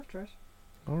after it.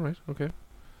 Alright, okay.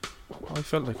 I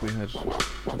felt like we had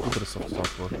a good bit of stuff to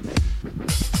talk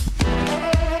about.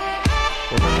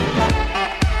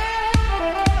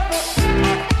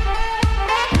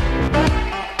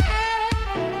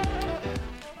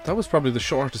 That was probably the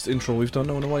shortest intro we've done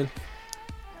now in a while.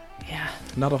 Yeah.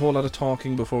 Not a whole lot of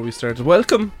talking before we started.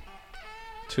 Welcome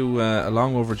to a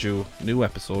long overdue new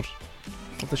episode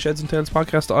of the Sheds and Tales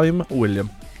podcast. I'm William.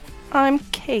 I'm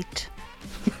Kate.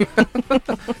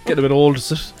 Getting a bit old,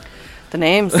 is it? The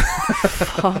names.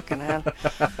 Fucking hell.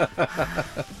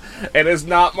 It is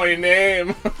not my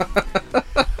name.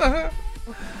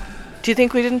 Do you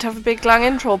think we didn't have a big long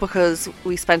intro because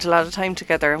we spent a lot of time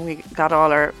together and we got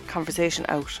all our conversation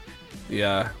out?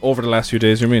 Yeah, over the last few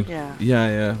days, you mean? Yeah.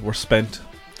 Yeah, we're spent.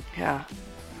 Yeah.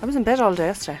 I was in bed all day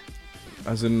yesterday.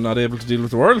 As in not able to deal with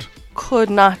the world?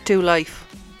 Could not do life.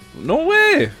 No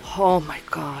way! Oh my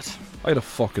god. I had a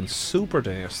fucking super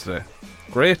day yesterday.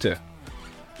 Great day.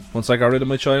 Once I got rid of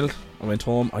my child, I went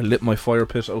home, I lit my fire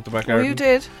pit out the back garden. Oh, you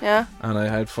did? Yeah. And I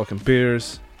had fucking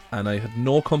beers, and I had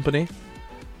no company,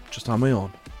 just on my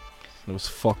own. It was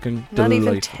fucking Not delightful.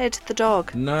 even Ted the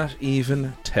dog. Not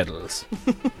even Teddles.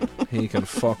 He can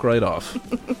fuck right off.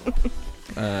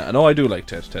 I know I do like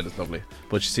Ted. Ted is lovely.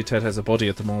 But you see, Ted has a buddy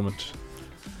at the moment.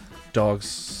 Dog's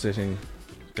sitting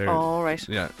there. Oh, right.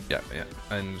 Yeah.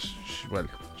 And,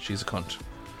 she's a cunt.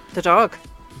 The dog?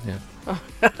 Yeah.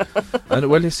 And,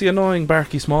 well, you see, annoying,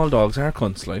 barky, small dogs are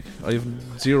cunts, like. I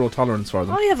have zero tolerance for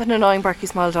them. I have an annoying, barky,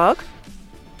 small dog.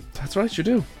 That's right, you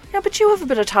do. Yeah, but you have a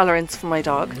bit of tolerance for my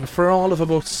dog. For all of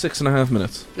about 6.5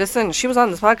 minutes. Listen, she was on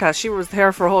this podcast. She was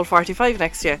there for a whole 45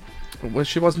 next year. Well,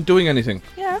 she wasn't doing anything.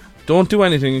 Yeah. Don't do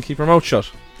anything and keep her mouth shut.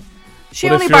 She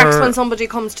But only if barks you're- when somebody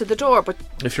comes to the door, but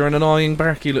If you're an annoying,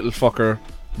 barky little fucker,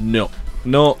 no.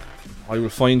 I will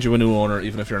find you a new owner,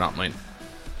 even if you're not mine.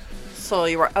 so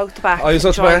you were out the back I was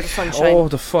out the enjoying back. the sunshine. Oh,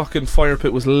 the fucking fire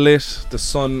pit was lit. The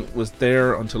sun was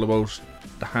there until about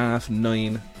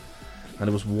 9:30, and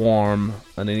it was warm.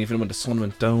 And then even when the sun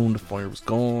went down, the fire was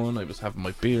gone. I was having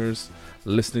my beers,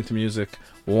 listening to music,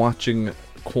 watching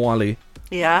Quali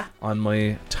Yeah. on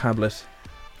my tablet.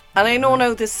 And I know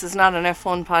now this is not an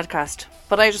F1 podcast,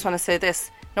 but I just want to say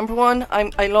this. Number one,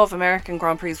 I love American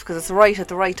Grand Prix because it's right at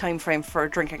the right time frame for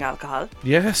drinking alcohol.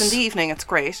 Yes. In the evening, it's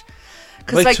great.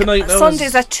 Because Like tonight now Sundays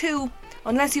is- at 2,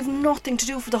 unless you've nothing to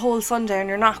do for the whole Sunday and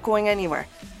you're not going anywhere,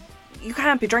 you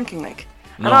can't be drinking, like.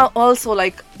 No. And also,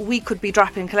 like, we could be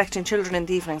dropping, collecting children in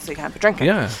the evening, so you can't be drinking.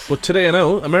 Yeah, but today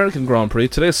now, American Grand Prix.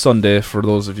 Today's Sunday for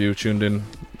those of you tuned in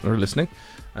or listening.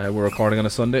 We're recording on a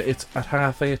Sunday. It's at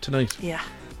 8:30 tonight. Yeah.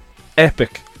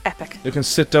 Epic. Epic. You can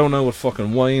sit down now with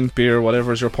fucking wine, beer,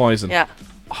 whatever is your poison. Yeah.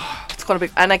 It's going to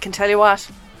be... And I can tell you what,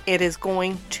 it is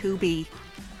going to be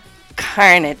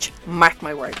carnage. Mark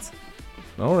my words.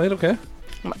 Alright, okay.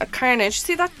 Carnage.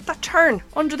 See that turn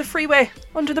under the freeway,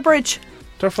 under the bridge.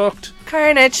 They're fucked.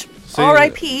 Carnage. See,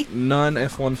 R.I.P.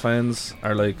 Non-F1 fans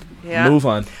are like, Yeah. move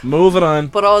on. Move it on.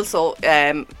 But also,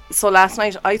 so last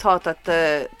night I thought that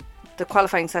the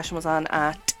qualifying session was on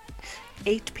at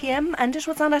 8 p.m. and it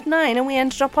was on at 9, and we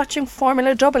ended up watching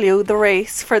Formula W, the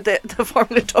race for the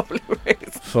Formula W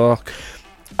race. Fuck.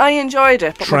 I enjoyed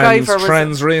it, but MacGyver was...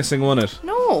 Trans Racing won it.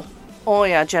 No. Oh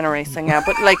yeah, Jenner Racing, yeah.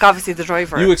 But like obviously the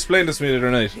driver. You explained this to me the other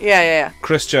night. Yeah.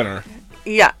 Kris Jenner.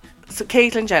 Yeah. So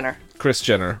Caitlyn Jenner. Kris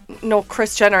Jenner. No,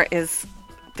 Kris Jenner is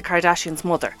the Kardashians'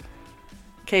 mother.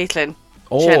 Caitlyn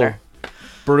Oh. Jenner.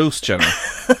 Bruce Jenner.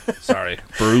 Sorry.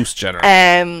 Bruce Jenner.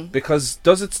 Because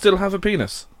does it still have a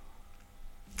penis?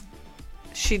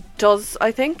 She does,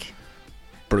 I think.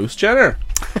 Bruce Jenner.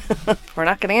 We're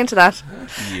not getting into that.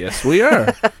 Yes, we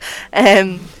are.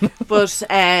 But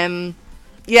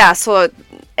yeah, so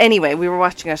anyway, we were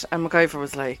watching it and MacGyver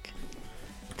was like,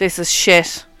 this is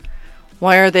shit.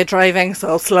 Why are they driving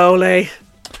so slowly?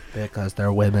 Because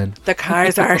they're women. The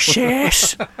cars are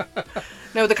shit.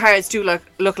 No, the cars do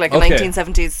look like Okay. a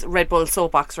 1970s Red Bull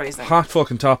soapbox racing. Hot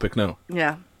fucking topic now.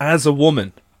 Yeah. As a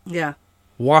woman, Yeah.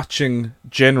 watching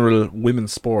general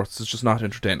women's sports is just not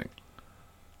entertaining.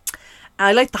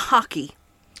 I like the hockey.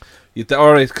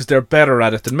 Alright, because they're better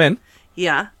at it than men.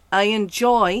 Yeah. I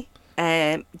enjoy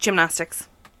gymnastics.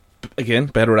 Again,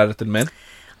 better at it than men.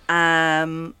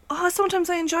 Sometimes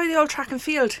I enjoy the old track and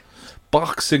field.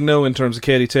 Boxing now, in terms of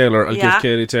Katie Taylor, I'll Yeah. give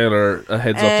Katie Taylor a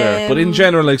heads up there. But in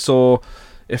general, like, so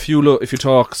if you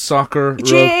talk soccer,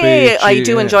 GAA, rugby, I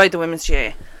do enjoy the women's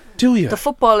GAA. Do you? The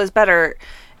football is better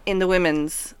in the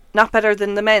women's, not better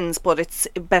than the men's, but it's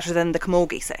better than the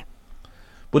camogie, say.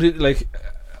 But it, like,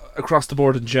 across the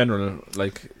board in general,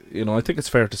 like, you know, I think it's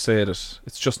fair to say that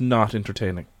it's just not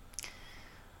entertaining.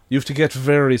 You have to get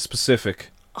very specific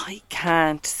I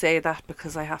can't say that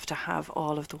because I have to have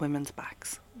all of the women's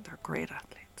backs. They're great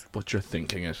athletes. But you're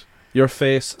thinking it. Your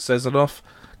face says enough.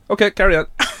 Okay, carry on.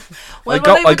 Well,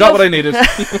 I got what I needed.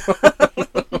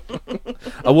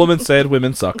 A woman said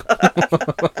women suck.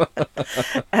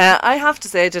 I have to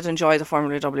say I did enjoy the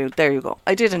Formula W. There you go.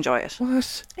 I did enjoy it.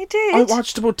 What? I did. I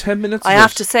watched about 10 minutes I of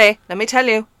have it. to say, let me tell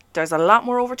you, there's a lot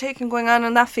more overtaking going on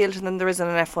in that field than there is in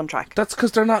an F1 track. That's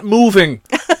because they're not moving.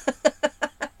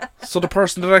 So the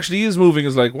person that actually is moving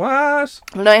is like, what?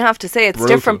 Well, I have to say it's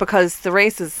Brutal. different because the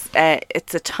race is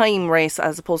it's a time race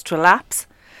as opposed to a laps.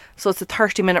 So it's a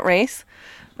 30-minute race.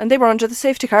 And they were under the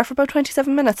safety car for about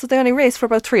 27 minutes, so they only raced for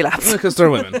about 3 laps. Because they're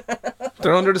women.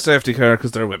 They're under the safety car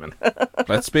because they're women.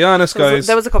 Let's be honest, guys.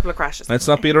 There was a couple of crashes. Let's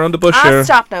not beat around the bush here.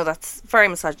 Stop now. That's very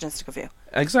misogynistic of you.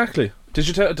 Exactly.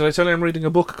 Did I tell you I'm reading a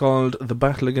book called The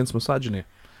Battle Against Misogyny?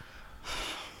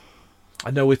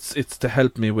 I know it's to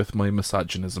help me with my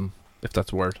misogynism, if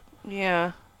that's a word.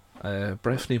 Yeah.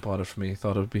 Breffney bought it for me. He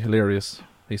thought it would be hilarious.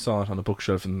 He saw it on a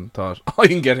bookshelf and thought,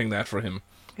 I'm getting that for him.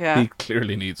 Yeah. He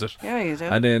clearly needs it. Yeah, you do.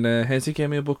 And then Hezzy gave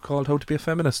me a book called How to Be a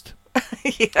Feminist.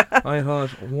 Yeah. I thought,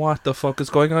 what the fuck is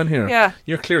going on here? Yeah.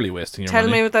 You're clearly wasting your Tell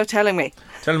money. me without telling me.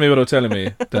 Tell me without telling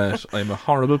me that I'm a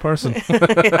horrible person.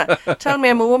 Yeah. Tell me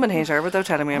I'm a woman hater without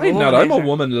telling me I'm a woman hater. I'm a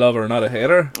woman lover, not a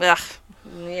hater. Ugh.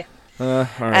 Yeah.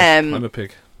 Alright, I'm a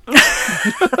pig.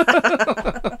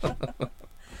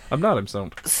 I'm not, I'm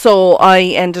sound. So I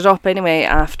ended up anyway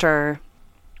after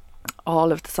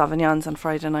all of the Sauvignons on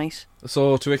Friday night.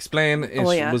 So to explain, it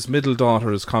yeah. was middle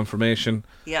daughter's confirmation.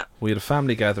 Yeah. We had a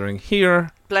family gathering here.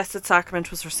 Blessed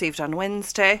Sacrament was received on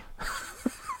Wednesday.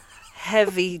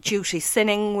 Heavy duty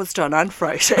sinning was done on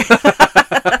Friday.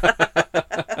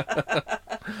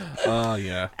 Oh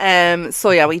yeah.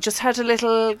 So yeah, we just had a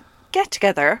little get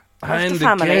together of And the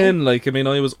family. again,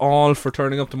 I was all for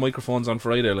turning up the microphones on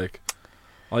Friday,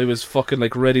 I was fucking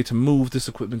ready to move this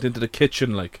equipment into the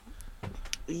kitchen,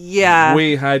 Yeah.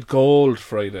 We had gold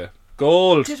Friday.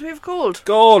 Gold. Did we have gold?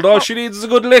 Gold. All she needs is a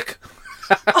good lick.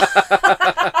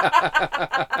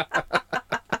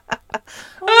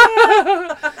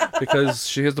 Because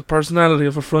she has the personality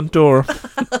of a front door.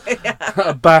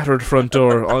 A battered front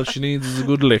door. All she needs is a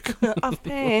good lick. Of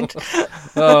paint.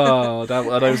 Oh, and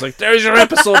I was like, there's your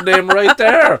episode name right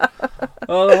there.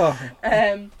 Oh.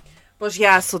 But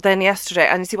yeah, so then yesterday,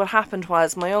 and you see what happened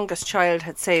was my youngest child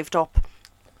had saved up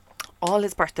all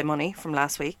his birthday money from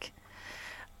last week,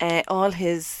 all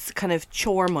his kind of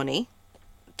chore money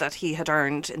that he had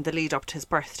earned in the lead up to his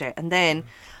birthday. And then,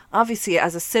 obviously,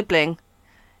 as a sibling,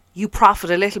 you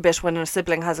profit a little bit when a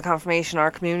sibling has a confirmation or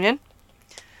a communion.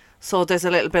 So there's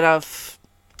a little bit of,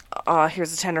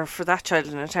 here's a tenner for that child,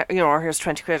 and or here's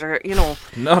 20 quid, or,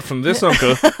 Not from this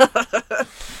uncle.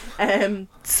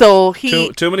 So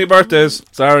he... Too many birthdays.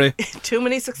 Sorry. Too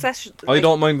many successions. I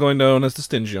don't mind going down as the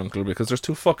stingy uncle because there's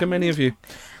too fucking many of you.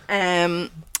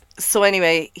 So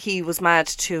anyway, he was mad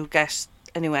to get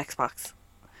a new Xbox.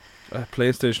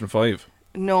 PlayStation 5.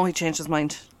 No, he changed his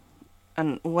mind.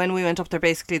 And when we went up there,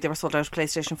 basically, they were sold out of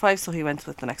PlayStation 5, so he went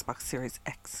with an Xbox Series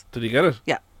X. Did he get it?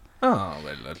 Yeah. Oh,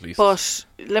 well, at least. But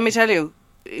let me tell you,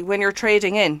 when you're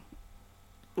trading in,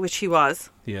 which he was,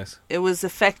 yes, it was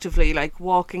effectively like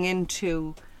walking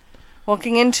into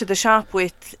the shop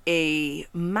with a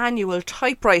manual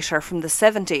typewriter from the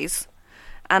 70s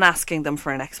and asking them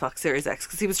for an Xbox Series X,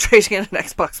 because he was trading in an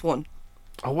Xbox One.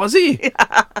 Oh, was he?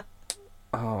 Yeah.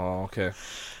 Oh, okay.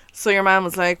 So your man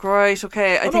was like, right,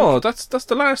 okay. I think no, that's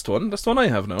the last one. That's the one I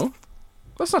have now.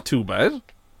 That's not too bad.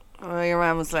 Your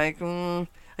man was like,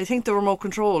 I think the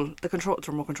the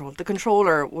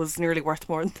controller was nearly worth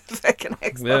more than the second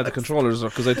Xbox. Yeah, the controllers are,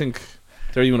 because I think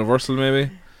they're universal,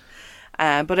 maybe.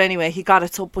 But anyway, he got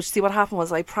it. So, but see what happened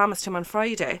was, I promised him on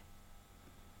Friday.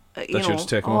 You'd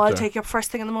take him up I'll there. take you up first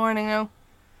thing in the morning now.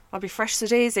 I'll be fresh as a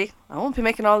daisy. I won't be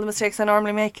making all the mistakes I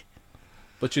normally make.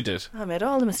 But you did. I made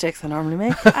all the mistakes I normally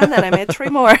make, and then I made 3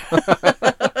 more.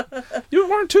 You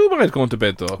weren't too bad going to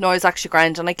bed, though. No, I was actually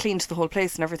grand, and I cleaned the whole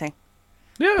place and everything.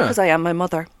 Yeah. Because I am my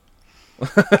mother.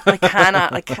 I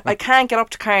cannot. I can't get up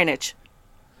to carnage.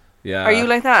 Yeah. Are you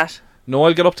like that? No,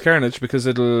 I'll get up to carnage because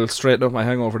it'll straighten up my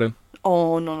hangover then.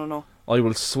 Oh, no. I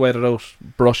will sweat it out,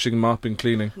 brushing, mopping,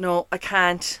 cleaning. No, I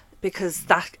can't, because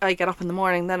I get up in the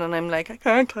morning then and I'm like, I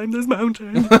can't climb this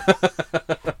mountain.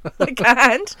 I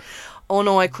can't. Oh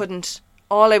no, I couldn't.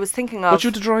 All I was thinking of... But you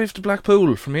had to drive to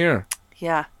Blackpool from here.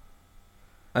 Yeah.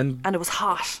 And it was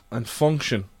hot. And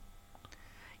function.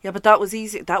 Yeah, but that was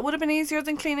easy. That would have been easier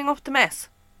than cleaning up the mess.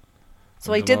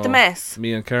 So I did the mess.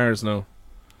 Me and cars now.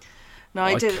 No,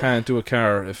 I did. I can't do a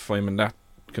car if I'm in that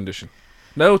condition.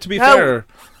 No, to be fair,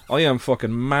 I am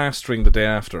fucking mastering the day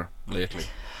after lately.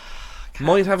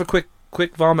 Might have a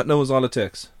quick vomit now is all it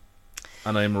takes.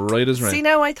 And I'm right as rain. See,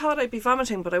 now I thought I'd be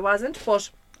vomiting, but I wasn't.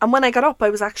 And when I got up, I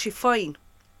was actually fine.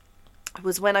 It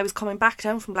was when I was coming back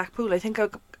down from Blackpool. I think I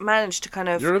managed to kind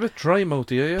of... You're a bit dry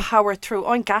mouthy, are you? Power through.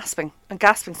 Oh, I'm gasping. I'm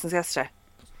gasping since yesterday.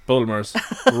 Bulmers.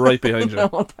 Right behind you. No,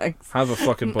 thanks. Have a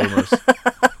fucking Bulmers.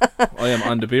 I am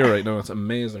on the beer right now. It's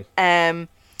amazing.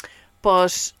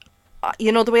 But,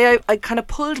 you know, the way I kind of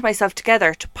pulled myself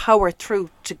together to power through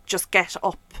to just get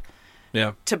up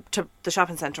to the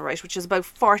shopping centre, right, which is about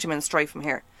 40 minutes drive from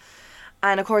here.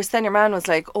 And of course then your man was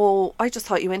like, oh, I just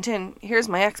thought you went in, here's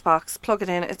my Xbox, plug it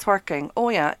in, it's working. Oh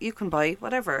yeah, you can buy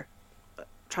whatever.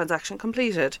 Transaction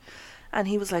completed. And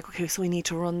he was like, okay, so we need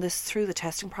to run this through the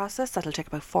testing process. That'll take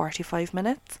about 45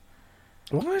 minutes.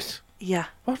 What? Yeah.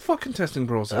 What fucking testing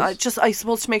process? I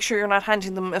suppose to make sure you're not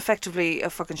handing them effectively a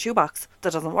fucking shoebox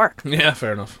that doesn't work. Yeah,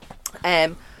 fair enough.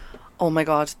 Oh my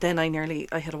God, then I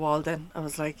hit a wall then. I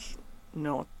was like,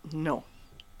 no.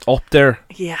 Up there?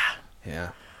 Yeah.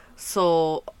 Yeah.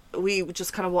 So we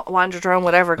just kind of wandered around,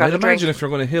 whatever. I'd imagine if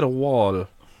you're going to hit a wall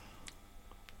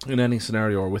in any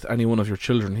scenario or with any one of your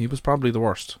children, he was probably the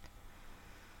worst.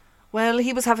 Well,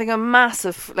 he was having a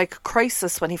massive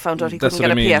crisis when he found out he couldn't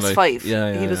get a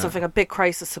PS5. He was having a big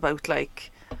crisis about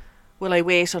will I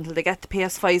wait until they get the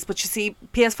PS5s? But you see,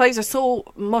 PS5s are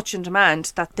so much in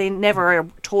demand that they never are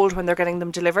told when they're getting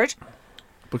them delivered.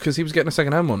 Because he was getting a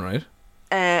second-hand one, right?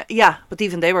 Yeah, but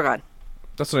even they were gone.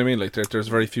 That's what I mean. There's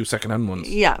very few second-hand ones.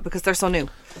 Yeah, because they're so new.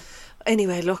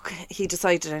 Anyway, look, he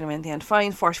decided anyway in the end,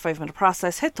 fine, 45-minute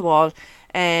process, hit the wall,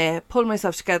 pulled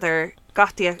myself together,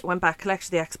 went back, collected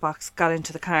the Xbox, got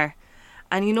into the car.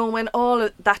 And you know, when all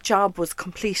of that job was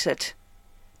completed,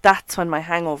 that's when my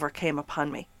hangover came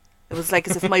upon me. It was like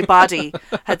as if my body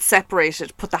had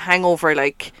separated, put the hangover in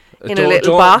a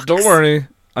little box. Don't worry,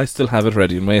 I still have it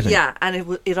ready and waiting. Yeah,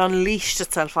 and it unleashed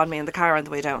itself on me in the car on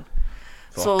the way down.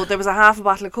 Fuck. So there was a half a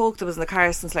bottle of Coke that was in the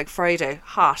car since Friday,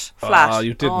 hot, flat.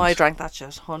 You didn't. Oh, I drank that shit,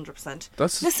 100%.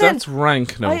 That's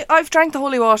rank now. I've drank the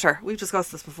holy water. We've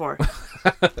discussed this before.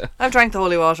 I've drank the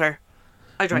holy water.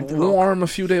 I drank the Coke. Warm, a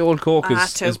few day old Coke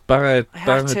is bad.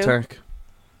 Bad attack.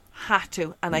 Had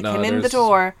to. And I came in the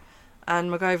door and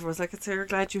MacGyver was like, "Sarah,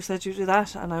 glad you said you do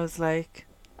that." And I was like,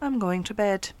 "I'm going to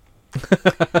bed."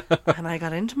 And I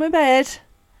got into my bed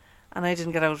and I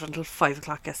didn't get out until 5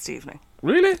 o'clock yesterday evening.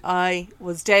 Really? I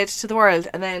was dead to the world.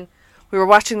 And then we were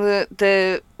watching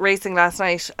the racing last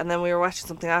night, and then we were watching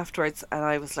something afterwards, and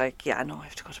I was like, yeah, no, I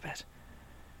have to go to bed.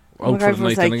 Out for the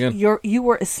night then again? You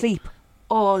were asleep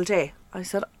all day. I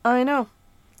said, I know.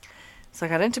 So I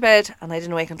got into bed and I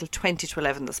didn't wake until 20 to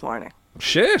 11 this morning.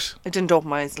 Shit. I didn't open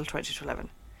my eyes until 20 to 11.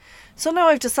 So now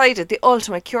I've decided the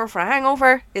ultimate cure for a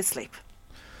hangover is sleep.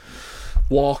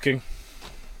 Walking.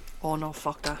 Oh no,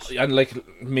 fuck that. And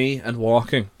me and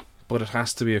walking. But it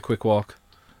has to be a quick walk.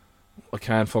 I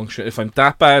can't function. If I'm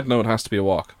that bad, no, it has to be a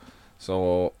walk.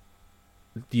 So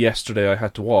yesterday I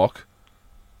had to walk.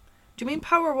 Do you mean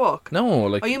power walk?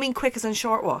 No, Oh, you mean quick as in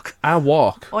short walk? A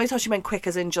walk. Oh, I thought you meant quick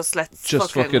as in just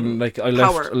fucking I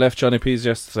left Johnny P's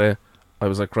yesterday. I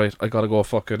was like, right, I gotta go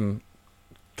fucking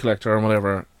collect her and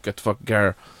whatever. Get the fucking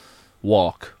car.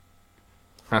 Walk.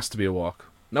 Has to be a walk.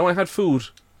 Now I had food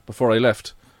before I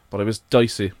left, but I was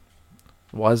dicey. It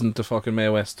wasn't the fucking May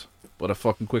West, but a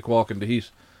fucking quick walk in the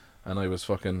heat. And I was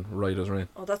fucking right as rain.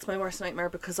 Oh, that's my worst nightmare,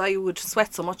 because I would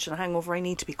sweat so much in a hangover, I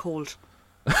need to be cold.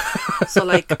 So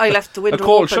I left the window open. A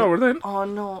cold shower then? Oh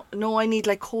no, I need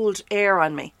cold air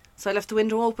on me. So I left the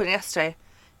window open yesterday.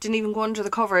 Didn't even go under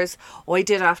the covers. Oh, I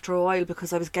did after a while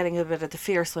because I was getting a bit of the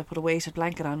fear, so I put a weighted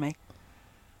blanket on me.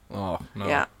 Oh, no.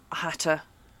 Yeah, I had to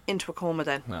into a coma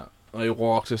then. No. I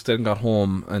walked, just then got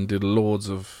home and did loads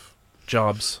of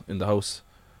jobs in the house.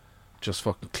 Just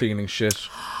fucking cleaning shit,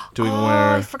 doing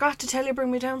I forgot to tell you, bring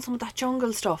me down some of that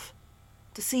jungle stuff.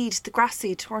 The seed, the grass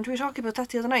seed. Weren't we talking about that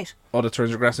the other night? Oh, that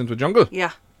turns your grass into a jungle?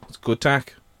 Yeah. It's good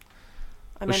tack.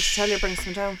 I meant to tell you, bring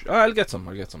some down. I'll get some.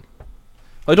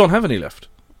 I don't have any left.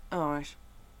 Oh, right.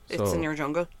 It's in your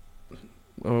jungle.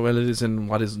 Oh, well, it is in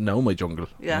what is now my jungle.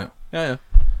 Yeah. Yeah.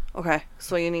 Okay,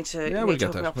 so you need to. Yeah, we'll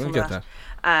get that. We'll get that.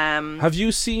 Have Have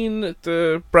you seen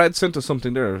Brad sent us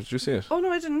something there? Did you see it? Oh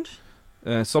no, I didn't.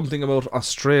 Something about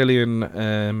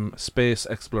Australian space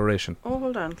exploration. Oh,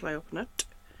 hold on till I open it.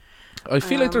 I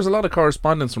feel like there's a lot of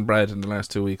correspondence from Brad in the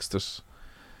last 2 weeks that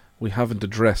we haven't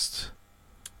addressed.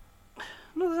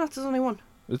 No, there's only one.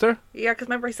 Is there? Yeah, because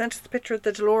remember he sent us the picture of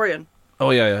the DeLorean.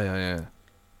 Oh, yeah.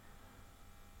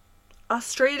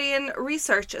 Australian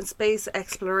Research and Space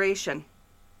Exploration.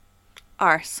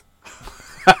 Arse.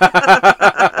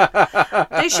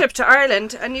 They ship to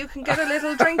Ireland and you can get a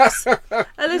little drink I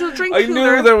cooler.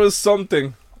 knew there was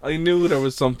something. I knew there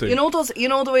was something. You know those. You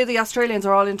know the way the Australians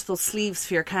are all into those sleeves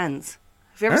for your cans.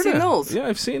 Have you ever seen those? Yeah,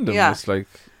 I've seen them. Yeah. It's like,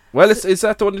 well, is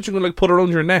that the one that you can like put around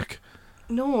your neck?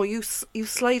 No, you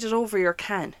slide it over your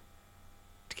can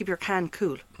to keep your can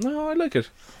cool. No, I like it.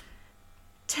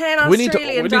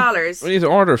 $10 dollars. We need to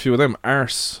order a few of them.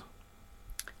 Arse.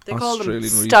 They call Australian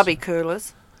them stubby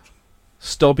coolers.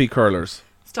 Stubby curlers.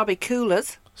 Stubby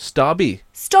coolers. Stubby.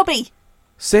 Stubby.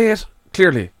 Say it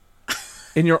clearly.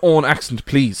 In your own accent,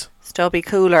 please. Stubby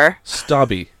cooler.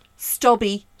 Stubby.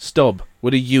 Stubby. Stub.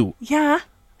 With a U. Yeah.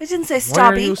 I didn't say Why are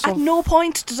stubby. you so At no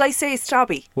point did I say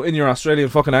stubby. Well, in your Australian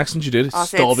fucking accent, you did. I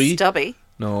said Stubby. stubby.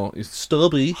 No, it's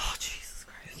stubby. Oh, Jesus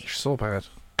Christ. You're so bad.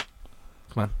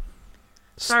 Come on.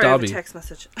 Sorry, I have a Stubby. text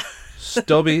message.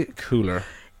 Stubby cooler.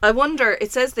 I wonder,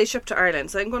 it says they ship to Ireland,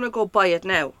 so I'm going to go buy it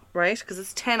now, right? Because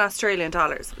it's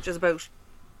 $10, which is about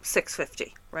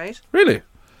 $6.50, right? Really?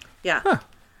 Yeah. Huh.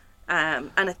 And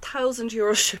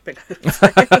 €1,000 shipping.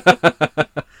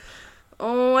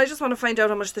 Oh, I just want to find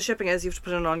out how much the shipping is. You have to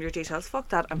put in all your details. Fuck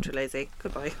that, I'm too lazy.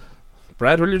 Goodbye.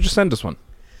 Brad, will you just send us one?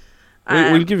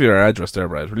 We'll give you our address there,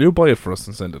 Brad. Will you buy it for us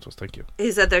and send it to us? Thank you.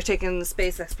 He said they're taking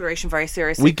space exploration very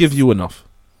seriously. We give you enough.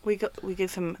 We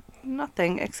give him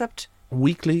nothing except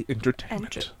Weekly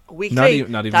entertainment. weekly. Not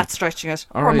even. That's stretching it.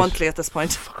 All Or right. monthly at this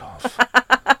point. Fuck off.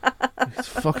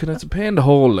 It's a pain in the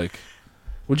hole, like.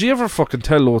 Would you ever fucking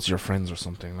tell loads of your friends or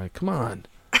something? Like, come on.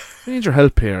 We need your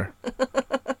help here.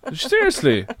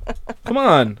 Seriously. Come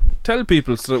on. Tell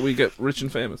people so that we get rich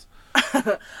and famous.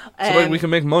 So that we can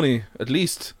make money, at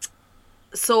least.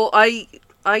 So I,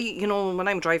 you know, when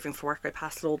I'm driving for work, I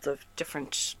pass loads of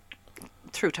different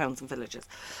through towns and villages,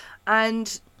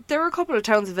 and there are a couple of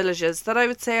towns and villages that I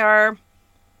would say are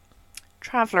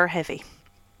traveller heavy,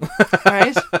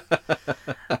 right?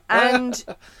 And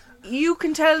you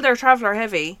can tell they're traveller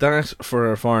heavy. That, for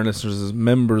our foreign listeners, is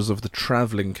members of the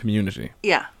travelling community.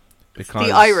 Yeah, Because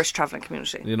the Irish travelling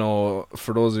community. You know,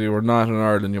 for those of you who are not in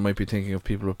Ireland, you might be thinking of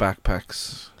people with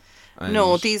backpacks.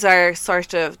 No, these are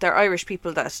they're Irish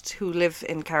people who live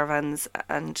in caravans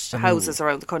and houses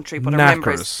around the country, but are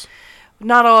members.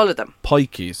 Not all of them.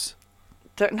 Pikeys.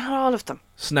 They're not all of them.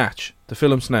 Snatch. The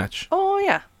film Snatch. Oh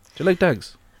yeah. Do you like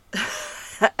dogs?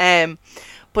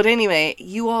 But anyway,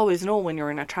 you always know when you're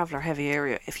in a traveller heavy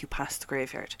area if you pass the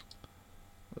graveyard.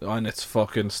 And it's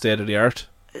fucking state of the art.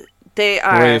 They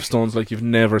are Gravestones like you've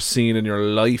never seen in your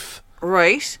life.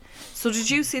 Right. So did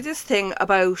you see this thing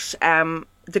about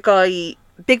the guy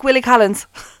Big Willie Collins?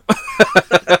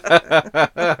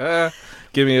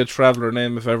 Give me a traveller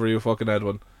name if ever you fucking had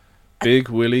one. Big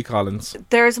Willie Collins.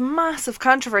 There's massive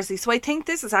controversy. So I think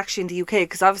this is actually in the UK,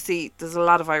 because obviously there's a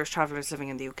lot of Irish travellers living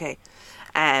in the UK.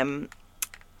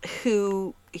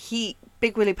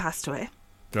 Big Willie passed away.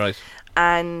 Right.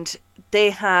 And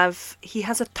he has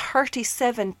a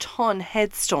 37-ton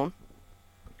headstone.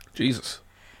 Jesus.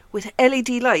 With LED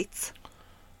lights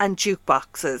and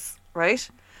jukeboxes, right?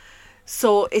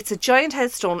 So it's a giant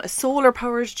headstone, a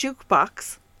solar-powered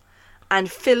jukebox, and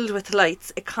filled with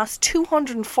lights. It cost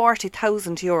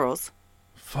 €240,000.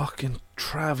 Fucking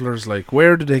travellers, like,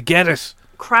 where did they get it?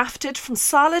 Crafted from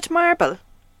solid marble,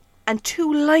 and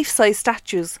 2 life-size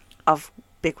statues of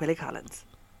Big Willie Collins.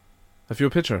 Have you a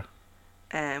picture?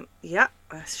 Yeah,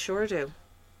 I sure do.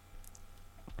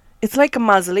 It's like a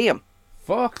mausoleum.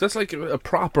 Fuck, that's like a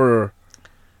proper...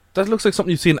 That looks like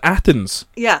something you see in Athens.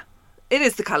 Yeah, it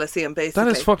is the Colosseum, basically.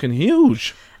 That is fucking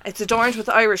huge. It's adorned with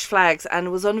Irish flags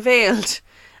and was unveiled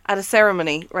at a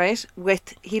ceremony, right?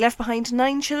 He left behind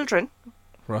 9 children,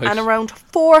 right, and around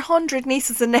 400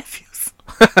 nieces and nephews.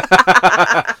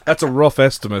 That's a rough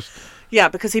estimate. Yeah,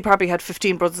 because he probably had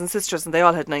 15 brothers and sisters and they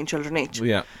all had 9 children each.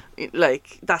 Yeah.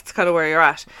 Like, that's kind of where you're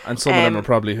at. And some of them are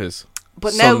probably his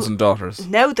but sons and daughters.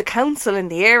 Now the council in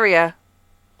the area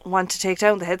want to take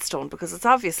down the headstone because it's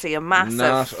obviously a massive...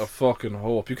 Not a fucking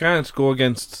hope. You can't go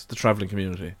against the travelling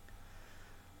community.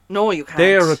 No, you can't.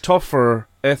 They are a tougher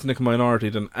ethnic minority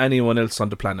than anyone else on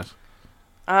the planet.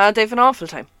 They've an awful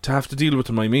time. To have to deal with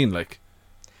them, I mean, like...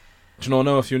 Do you know,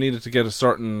 now if you needed to get a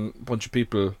certain bunch of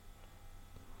people...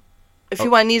 If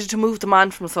you needed to move them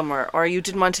on from somewhere, or you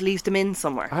didn't want to leave them in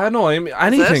somewhere. I know, I mean,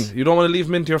 anything. You don't want to leave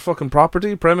them into your fucking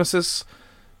property, premises.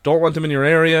 Don't want them in your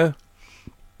area.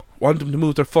 Want them to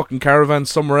move their fucking caravan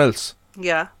somewhere else.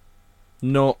 Yeah.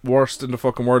 No, worst in the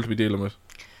fucking world to be dealing with.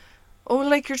 Oh,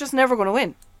 like, you're just never going to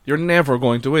win. You're never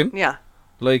going to win. Yeah.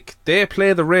 Like, they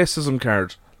play the racism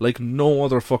card like no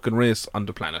other fucking race on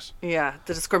the planet. Yeah,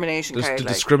 the discrimination card. The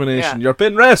like, discrimination. yeah. You're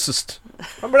being racist.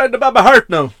 I'm Brenda Baba Hart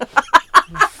now.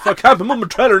 I can't be moving a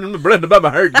trailer in Brenda Baba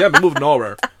Hart. You can't be moving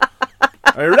nowhere.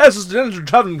 You're racist in the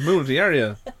travelling community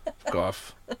area. Go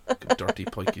off. You dirty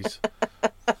pikeys.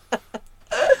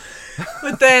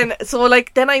 then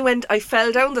I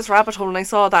fell down this rabbit hole and I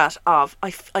saw that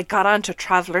I got onto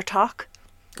travellertok.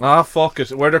 Ah, fuck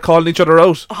it. Where they're calling each other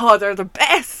out. Oh, they're the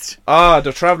best. Ah,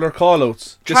 the traveller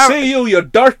call-outs. To see you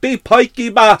dirty,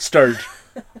 pikey bastard.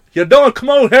 You don't come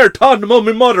out here talking about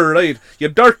my mother, right? You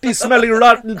dirty, smelly,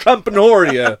 rotten, tramping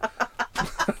whore, you.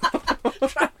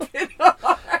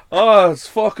 Oh, it's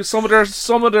fucking some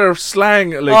of their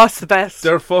slang. Like, it's the best.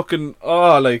 They're fucking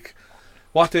like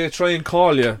what they try and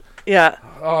call you. Yeah.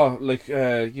 Oh, like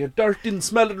you dirty,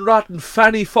 smelling, rotten,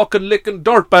 fanny, fucking licking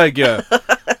dirtbag, you.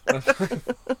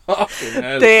 Fucking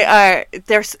hell.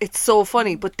 It's so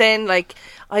funny. But then, like,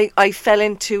 I fell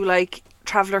into like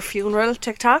traveller funeral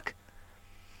TikTok.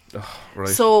 Oh, right.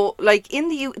 So, like,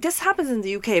 this happens in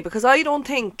the UK because I don't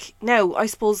think now. I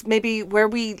suppose maybe where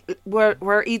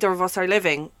either of us are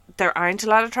living, there aren't a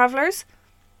lot of travellers.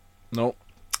 No.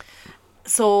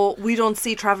 So we don't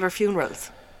see traveller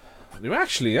funerals. You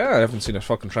actually, I haven't seen a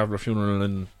fucking traveller funeral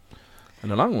in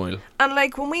a long while. And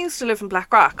like when we used to live in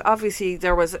Blackrock, obviously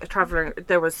there was a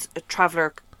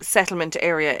traveller settlement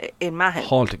area in Mahon.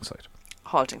 Halting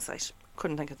site.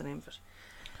 Couldn't think of the name of it.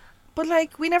 But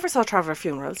like we never saw traveller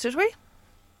funerals, did we?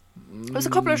 There was a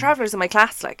couple of travellers in my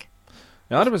class, like.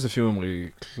 Yeah, there was a few in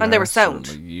my class. And they were sound.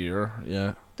 A year,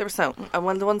 yeah. They were sound. And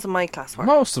well, the ones in my class were.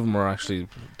 Most of them were actually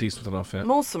decent enough, yeah.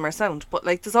 Most of them are sound. But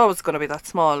like there's always going to be that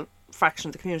small fraction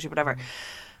of the community, whatever.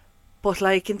 But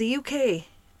like in the UK,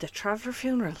 the traveller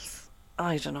funerals,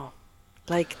 I don't know.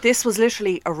 Like this was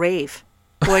literally a rave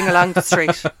going along the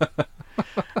street.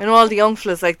 And all the young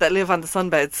fellas like that live on the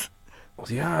sunbeds.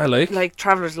 Yeah, like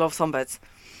travellers love sunbeds.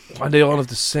 And they all have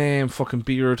the same fucking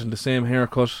beard and the same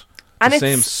haircut. And the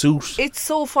same suit. It's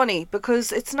so funny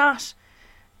because it's not.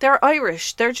 They're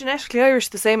Irish. They're genetically Irish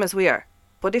the same as we are.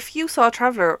 But if you saw a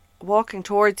traveller walking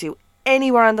towards you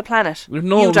anywhere on the planet,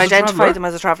 you'd identify them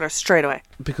as a traveller straight away.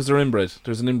 Because they're inbred.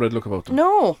 There's an inbred look about them.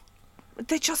 No.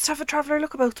 They just have a traveller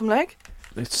look about them, like.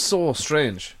 It's so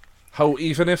strange. How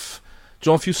even if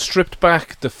you stripped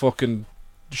back the fucking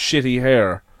shitty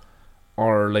hair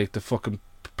or like the fucking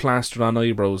plastered on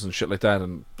eyebrows and shit like that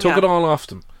and took it all off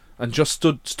them and just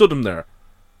stood them there,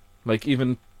 like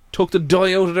even took the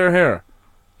dye out of their hair,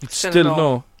 you'd still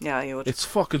know. Yeah, you would. It's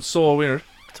fucking so weird.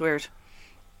 It's weird.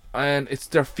 And it's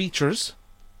their features,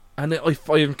 and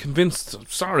I'm convinced.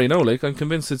 I'm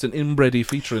convinced it's an inbreedy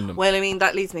feature in them. Well, I mean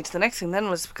that leads me to the next thing. Then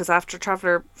was because after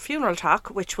traveller funeral talk,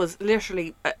 which was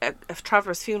literally a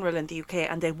traveller's funeral in the UK,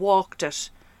 and they walked it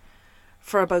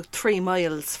for about 3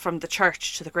 miles from the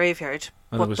church to the graveyard.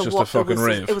 And but it was just a fucking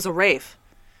rave. It was a rave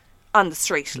on the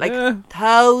street, like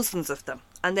thousands of them,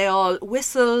 and they all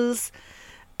whistles,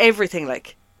 everything,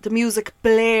 like the music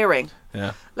blaring,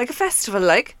 like a festival,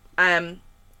 like.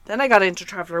 Then I got into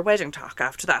traveller wedding talk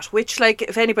after that, which, like,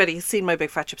 if anybody's seen my Big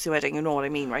Fat Gypsy Wedding, you know what I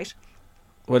mean, right?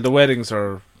 Well, the weddings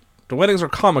are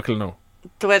comical now.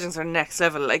 The weddings are next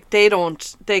level. Like they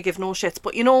give no shits.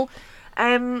 But you know,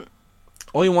 I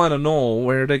want to know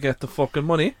where they get the fucking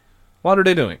money. What are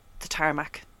they doing? The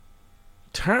tarmac.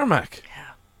 Tarmac?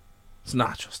 Yeah. It's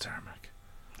not just tarmac.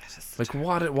 Like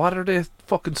what are they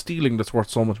fucking stealing that's worth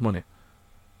so much money?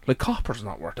 Like copper's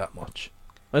not worth that much.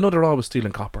 I know they're always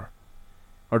stealing copper.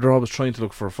 Or they're always trying to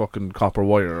look for fucking copper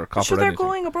wire or copper anything. They're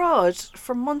going abroad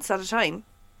for months at a time.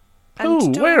 Who?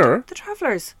 Where? The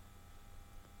travellers.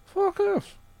 Fuck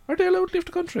off. Are they allowed to leave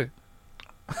the country?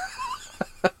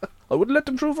 I wouldn't let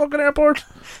them through fucking airport.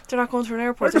 They're not going through an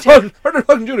airport. They're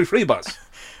fucking duty free, boss.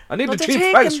 I need the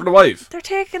cheap flags for the wife. They're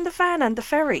taking the van and the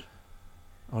ferry.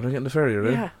 Oh, they're getting the ferry,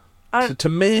 really? Yeah. To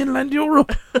mainland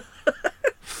Europe.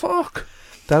 Fuck.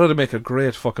 That would make a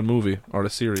great fucking movie or a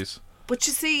series. But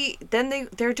you see, then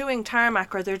they're doing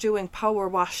tarmac, or they're doing power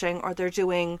washing, or they're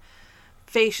doing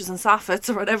fascias and soffits,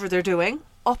 or whatever they're doing,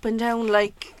 up and down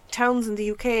like towns in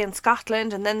the UK and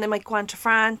Scotland, and then they might go on to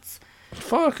France.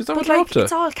 Fuck, is that what they're up to?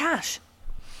 It's all cash.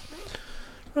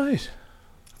 Right.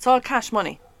 It's all cash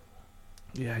money.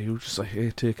 Yeah, I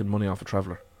hate taking money off a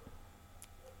traveller.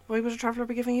 Why would a traveller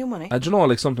be giving you money? Do you know,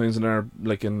 like sometimes in our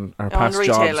past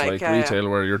retail, jobs, like retail,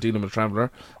 where you're dealing with a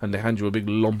traveller and they hand you a big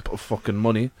lump of fucking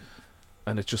money,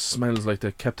 and it just smells like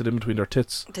they kept it in between their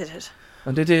tits. Did it?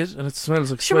 And they did, and it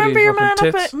smells like Do sweaty you remember your man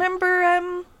tits. up at,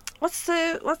 remember, what's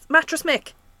Mattress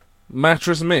Mick?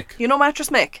 Mattress Mick. You know Mattress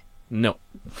Mick? No.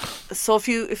 So if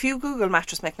you Google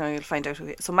Mattress Mick now, you'll find out who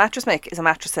he is. So Mattress Mick is a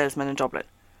mattress salesman in Dublin.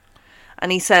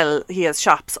 And he has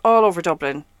shops all over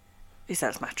Dublin. He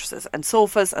sells mattresses and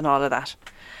sofas and all of that.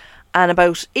 And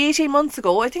about 18 months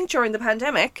ago, I think during the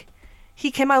pandemic,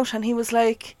 he came out and he was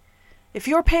like, if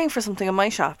you're paying for something in my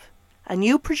shop and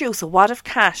you produce a wad of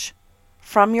cash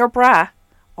from your bra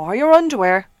or your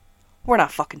underwear, we're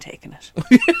not fucking taking it.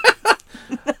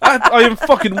 I am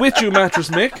fucking with you, Mattress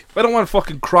Mick. I don't want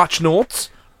fucking crotch notes.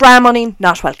 Bra money,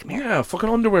 not welcome here. Yeah, fucking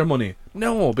underwear money.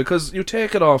 No, because you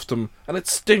take it off them and it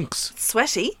stinks. It's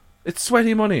sweaty. It's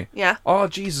sweaty money. Yeah. Oh,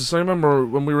 Jesus, I remember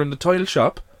when we were in the tile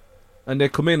shop and they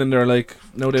come in and they're like...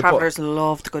 No, Travellers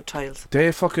love the good tiles.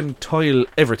 They fucking tile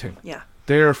everything. Yeah.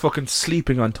 They're fucking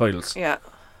sleeping on tiles. Yeah.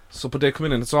 So, but they come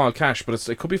in and it's all cash, but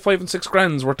it could be 5 and 6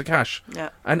 grand's worth of cash. Yeah.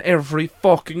 And every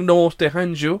fucking note they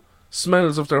hand you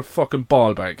smells of their fucking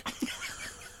ball bag.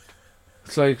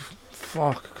 It's like,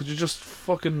 fuck, could you just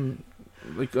fucking...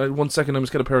 Like, 1 second I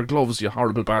must get a pair of gloves, you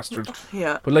horrible bastard.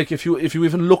 Yeah. But like, if you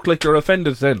even look like you're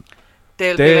offended then,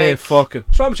 They like, fucking...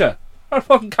 What's wrong with you? Our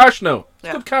fucking cash now. It's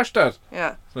Yeah. good cash, Dad.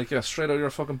 Yeah. Like, yeah, straight out of your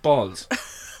fucking balls.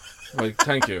 Like,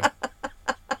 thank you.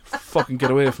 Fucking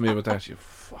get away from me with that, you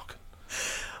fucking...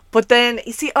 But then,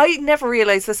 you see, I never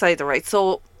realised this either, right?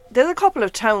 So, there's a couple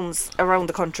of towns around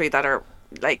the country that are,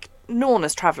 like, known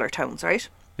as traveller towns, right?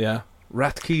 Yeah.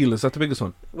 Rathkeil, is that the biggest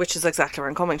one? Which is exactly where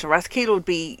I'm coming to. Rathkeil would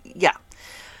be, yeah.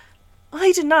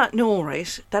 I did not know,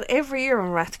 right, that every year in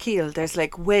Rathkeil there's,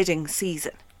 like, wedding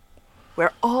season,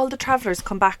 where all the travellers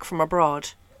come back from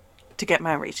abroad to get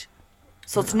married.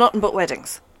 So it's nothing but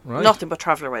weddings. Right. Nothing but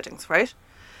traveller weddings, right?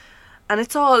 And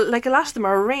it's all, like, a lot of them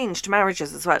are arranged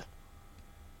marriages as well.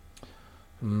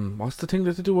 What's the thing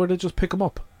that they do where they just pick them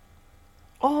up?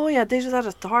 Oh, yeah, they do that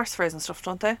at the horse fairs and stuff,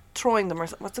 don't they? Throwing them, or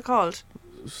what's it called?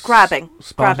 Grabbing.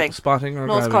 Grabbing. Spotting or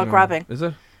No, it's grabbing called or- grabbing. Is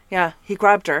it? Yeah, he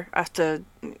grabbed her at the,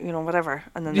 whatever,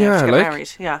 and then they Yeah, had to get like-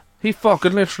 married. Yeah. He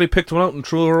fucking literally picked one out and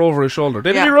threw her over his shoulder.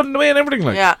 They'd Yeah. be running away and everything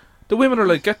like. Yeah. The women are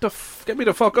like, get me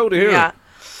the fuck out of here. Yeah.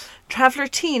 Traveller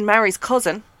teen marries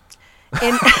cousin.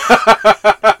 In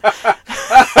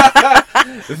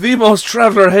The most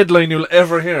traveller headline you'll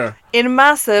ever hear. in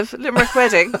massive Limerick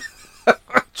wedding.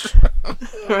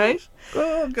 Right?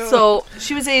 Oh, God. So,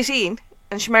 she was 18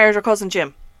 and she married her cousin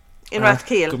Jim in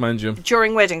Rathkeil Good man, Jim.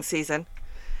 during wedding season.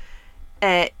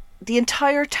 The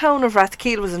entire town of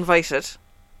Rathkeil was invited.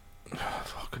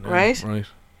 Fucking hell. Right? Right.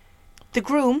 The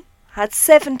groom had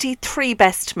 73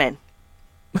 best men.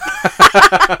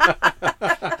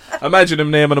 Imagine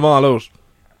him naming them all out.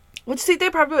 Well, see, they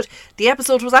probably would. The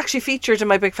episode was actually featured in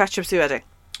my Big Fat Gypsy wedding.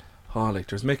 Oh, like,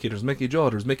 there's Mickey Joe,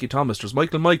 there's Mickey Thomas, there's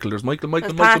Michael, there's Michael,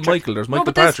 There's Patrick. there's No, Michael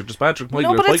but there's- Patrick, there's Patrick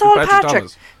Michael, No, but there's it's Michael all Patrick Patrick.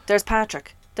 Thomas. There's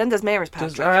Patrick. Then there's Mary's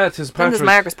Patrick. There's Then Patrick. there's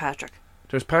Margaret's Patrick.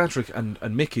 There's Patrick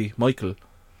and Mickey, Michael.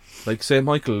 Like, say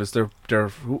Michael, is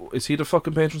is he the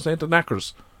fucking patron saint of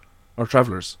knackers? Or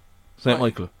travellers? Saint Right.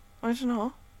 Michael. I don't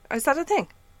know. Is that a thing?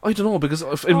 I don't know, because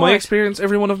in my Right. experience,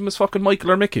 every one of them is fucking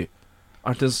Michael or Mickey.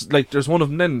 Or there's one of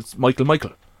them then, it's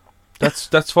Michael.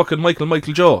 That's fucking Michael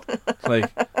Joe. It's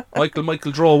like,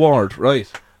 Michael Joe Ward, right.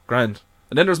 Grand.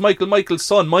 And then there's Michael's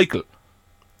son, Michael.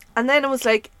 And then it was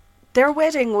like, their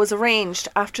wedding was arranged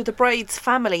after the bride's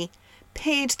family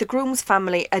paid the groom's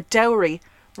family a dowry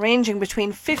ranging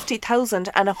between 50,000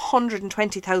 and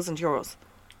 120,000 euros.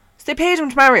 So they paid him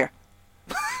to marry her.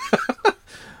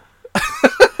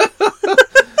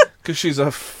 Because she's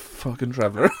a fucking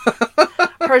traveller.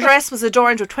 Her dress was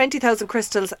adorned with 20,000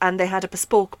 crystals and they had a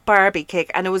bespoke Barbie cake.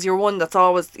 And it was your one that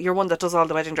does all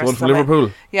the wedding One dresses. from on mine.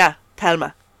 Liverpool. Yeah,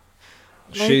 Thelma.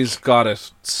 She's got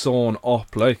it sewn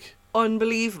up, like.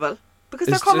 Unbelievable. Because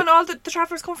Is they're coming, all the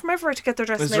travellers come from everywhere to get their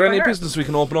dresses Is made there by any her. business we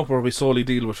can open up where we solely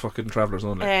deal with fucking travellers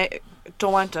only?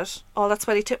 Don't want it. All that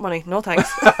sweaty tip money. No thanks.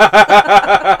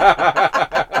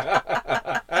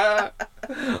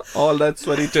 All that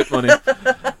sweaty tip money.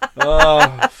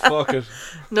 Oh, fuck it.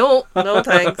 No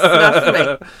thanks. Not for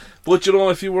me. But you know,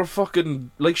 if you were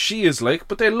fucking like she is, like,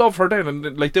 but they love her then,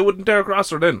 and like they wouldn't dare cross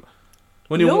her then.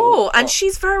 When you No, and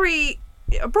she's very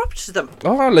abrupt to them.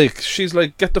 oh, like she's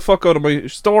like, get the fuck out of my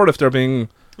store if they're being,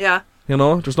 Yeah, you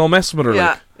know, there's no messing with her.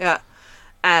 yeah, Like,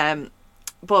 yeah.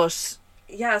 But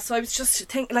yeah, so I was just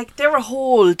thinking, like, they're a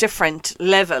whole different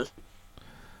level.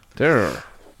 they're.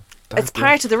 It's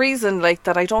part of the reason, like,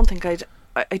 that I don't think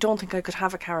I could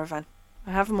have a caravan.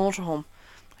 I have a motorhome.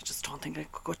 I just don't think I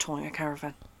could go towing a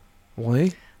caravan.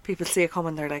 Why? People see it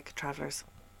coming, they're like, travellers.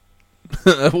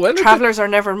 Well, Travellers are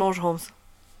never in motorhomes.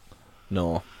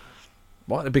 no.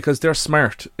 What? Because they're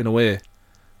smart in a way.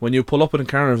 When you pull up in a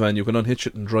caravan, you can unhitch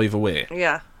it and drive away.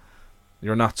 Yeah.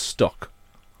 You're not stuck.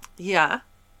 Yeah.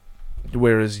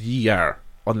 Whereas ye are,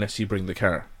 unless you bring the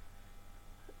car.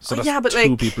 So that's yeah, but two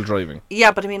like, people driving.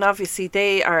 Yeah, but I mean, obviously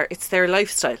it's their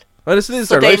lifestyle. Well, it is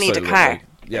So their they lifestyle, need a car. like,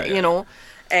 yeah. You know.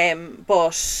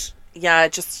 But yeah, I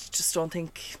just don't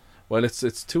think. Well,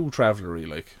 it's too travellery,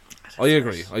 like. I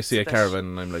agree. I see a bit. caravan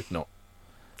and I'm like, no.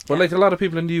 But like a lot of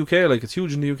people in the UK, like, it's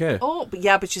huge in the UK. Oh, but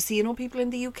yeah, but you see, people in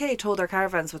the UK tow their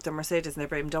caravans with their Mercedes and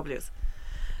their BMWs.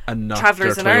 and not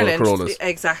travellers their in Toyota Ireland, Corollas.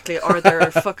 exactly, or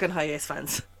they're fucking high ace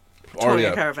fans. Towing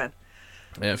a caravan.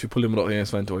 Yeah, if you pull him without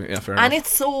AS van, yeah, fair and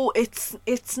enough.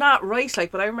 It's not right,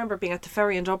 like, but I remember being at the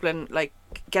ferry in Dublin, like,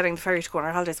 getting the ferry to go on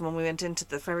our holidays, and when we went into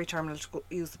the ferry terminal to go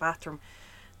use the bathroom,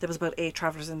 there was about 8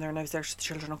 travellers in there, and I was there to the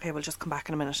children, okay, we'll just come back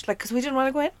in a minute, like, because we didn't want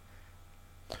to go in.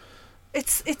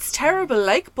 It's terrible,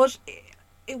 like, but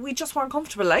we just weren't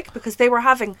comfortable, like, because they were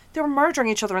murdering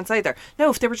each other inside there. Now,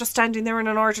 if they were just standing there in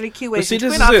an orderly queue waiting to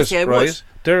win, obviously I would.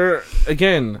 They're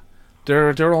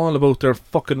all about their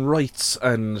fucking rights,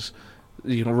 and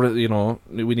you know,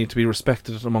 we need to be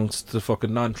respected amongst the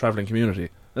fucking non-travelling community.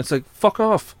 And it's like, fuck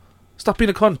off, stop being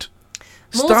a cunt,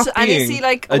 stop being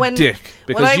a dick,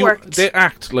 because they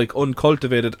act like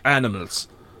uncultivated animals.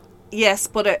 Yes,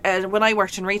 but when I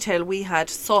worked in retail, we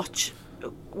had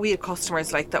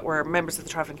customers like that were members of the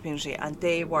travelling community, and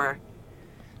they were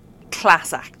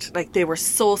class act. Like, they were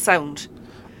so sound.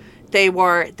 They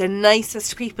were the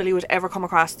nicest people you would ever come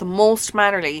across, the most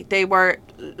mannerly. They were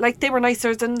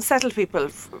nicer than settled people,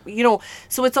 you know.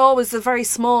 So it's always a very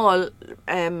small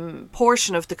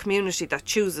portion of the community that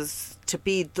chooses to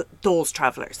be those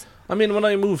travellers. I mean, when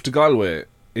I moved to Galway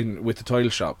with the tile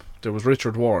shop, there was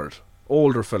Richard Ward,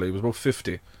 older fella, he was about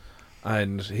 50,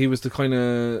 and he was the kind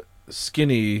of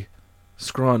skinny,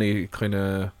 scrawny kind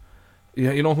of,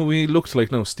 yeah, you know who he looked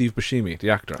like now? Steve Buscemi, the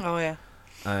actor. Oh yeah.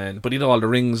 But he'd all the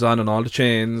rings on and all the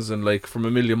chains, and like from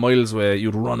a million miles away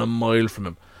you'd run a mile from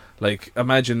him. Like,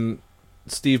 imagine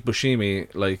Steve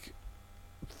Buscemi like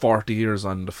 40 years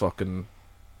on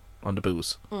the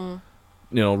booze. You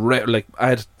know, like, I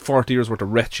had 40 years worth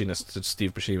of wretchedness to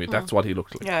Steve Buscemi. That's what he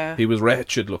looked like. Yeah. He was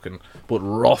wretched looking, but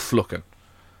rough looking.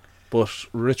 But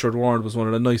Richard Ward was one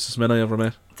of the nicest men I ever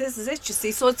met. This is it, you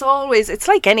see. So it's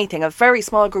like anything. A very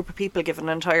small group of people give an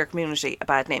entire community a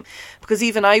bad name. Because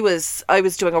even I was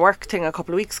doing a work thing a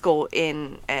couple of weeks ago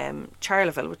in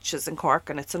Charleville, which is in Cork,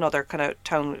 and it's another kind of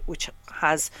town which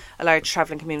has a large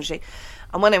travelling community.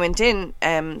 And when I went in,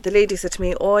 the lady said to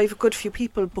me, "Oh, I have a good few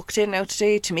people booked in now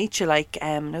today to meet you. Like,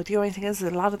 now the only thing is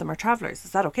that a lot of them are travellers.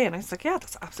 Is that okay?" And I was like, "Yeah,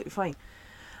 that's absolutely fine."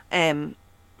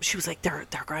 She was like, they're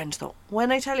grand though.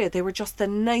 When I tell you, they were just the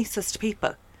nicest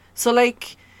people. So,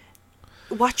 like,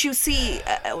 what you see,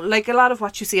 like a lot of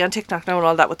what you see on TikTok now and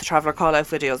all that with the traveller call-out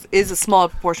videos is a small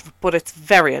proportion, but it's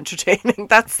very entertaining.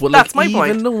 That's my point.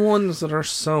 Even the ones that are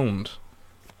sound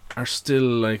are still,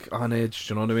 like, on edge,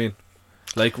 do you know what I mean?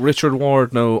 Like, Richard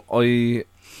Ward now, I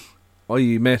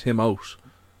met him out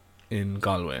in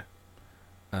Galway.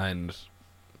 And,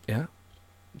 yeah,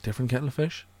 different kettle of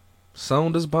fish.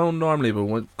 Sound is bound normally, but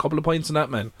a couple of pints in that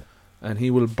man, and he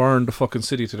will burn the fucking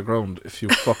city to the ground if you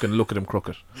fucking look at him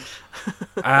crooked.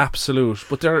 Absolute.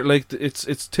 But they're like,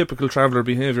 it's typical traveller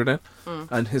behaviour then.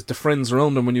 And the friends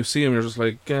around him, when you see him, you're just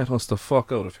like, get us the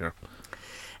fuck out of here.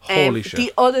 Holy shit.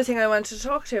 The other thing I wanted to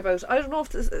talk to you about, I don't know if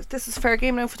this is fair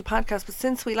game now for the podcast, but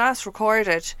since we last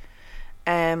recorded,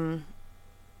 your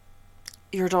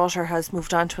daughter has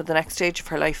moved on to the next stage of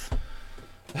her life.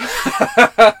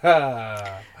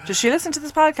 Does she listen to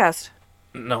this podcast?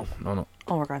 No.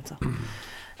 Oh, we're grand so.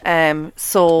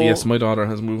 So yes, my daughter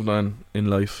has moved on in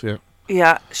life. Yeah.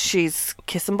 Yeah, she's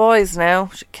kissing boys now.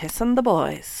 She's kissing the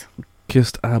boys.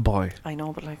 Kissed a boy. I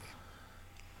know, but like.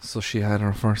 So she had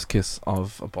her first kiss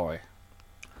of a boy.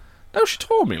 Now she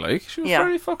told me, like, she was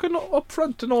very fucking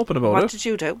upfront and open about it. What did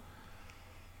you do?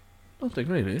 Nothing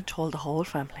really. Told the whole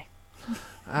family.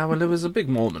 Well, it was a big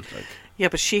moment, like. Yeah,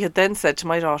 but she had then said to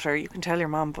my daughter, "You can tell your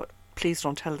mum, but please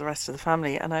don't tell the rest of the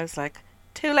family." And I was like,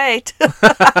 too late.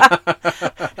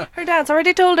 Her dad's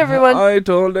already told everyone. I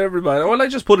told everybody. Well, I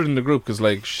just put it in the group because,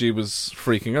 like, she was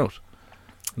freaking out.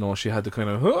 No, she had the kind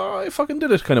of, "Oh, I fucking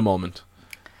did it" kind of moment.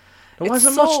 It's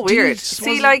so weird.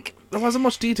 There wasn't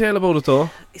much detail about it, though.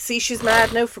 See, she's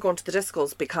mad now for going to the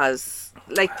discos because,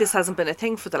 like, this hasn't been a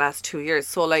thing for the last 2 years.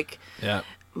 So, like,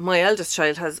 my eldest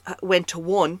child went to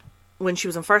one when she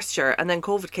was in first year, and then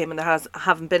COVID came and there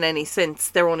haven't been any since.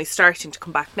 They're only starting to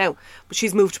come back now, but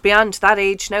she's moved beyond that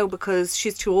age now because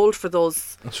she's too old for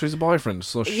those. She's a boyfriend,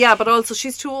 so yeah, but also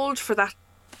she's too old for that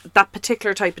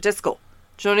particular type of disco.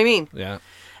 Do you know what I mean? Yeah.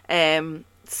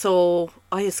 So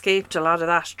I escaped a lot of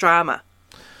that drama.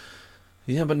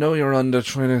 Yeah, but now you're on the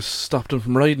trying to stop them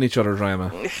from riding each other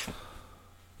drama.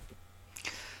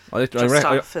 I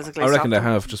reckon they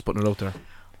have, just putting it out there.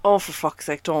 Oh, for fuck's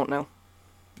sake, don't know.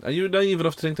 Are you naive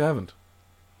enough to think they haven't?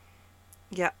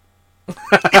 Yeah.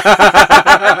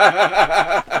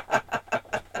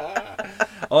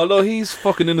 Although he's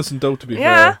fucking innocent out, to be fair.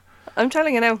 Yeah, I'm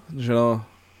telling you now. You know.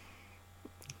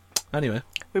 Anyway.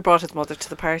 We brought his mother to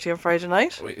the party on Friday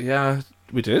night. Yeah,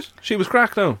 we did. She was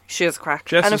cracked now. She is cracked.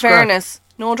 Jess and in is fairness,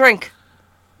 no drink.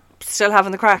 still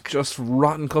having the crack. Just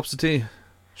rotten cups of tea.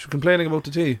 She's complaining about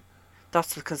the tea.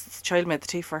 That's because the child made the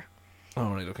tea for her.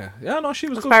 Oh, right, okay. Yeah, no, she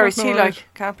was good. Barry's tea, right. like,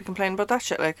 can't be complaining about that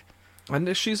shit, like.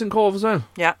 And she's in Cove as well.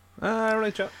 Yeah.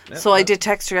 Right, yeah. So I did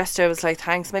text her yesterday. I was like,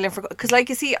 thanks a million for... Because, like,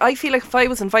 you see, I feel like if I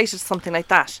was invited to something like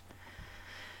that,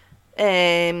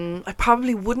 I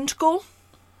probably wouldn't go.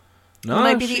 No, and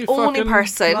I'd be the only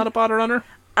person. Not a bother on her.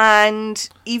 And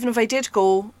even if I did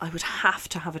go, I would have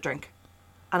to have a drink.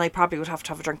 And I probably would have to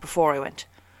have a drink before I went.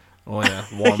 Oh, yeah.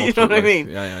 Warm up. You know what I mean?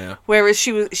 Yeah. Whereas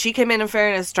she came in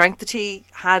fairness, drank the tea,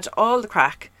 had all the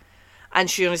crack. And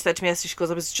she only said to me yesterday, she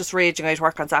goes, I was just raging out of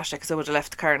work on Saturday because I would have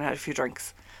left the car and had a few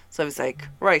drinks. So I was like,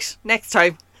 right, next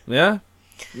time. Yeah.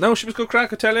 No, she was good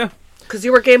crack, I tell you. Because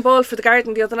you were game ball for the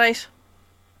garden the other night.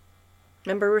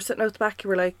 Remember we were sitting out the back, you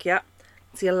were like, yeah,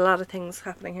 see a lot of things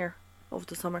happening here over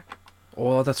the summer.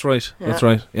 Oh, that's right. Yeah. That's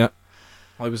right, yeah.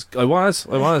 I was. I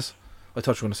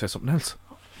thought you were going to say something else.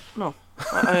 No.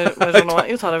 I don't know what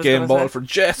you thought I was going to say. Game ball for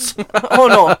Jess.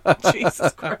 Oh, no.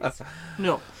 Jesus Christ.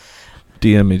 No.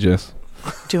 DM me, Jess.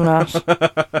 Do not.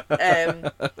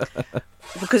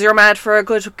 Because you're mad for a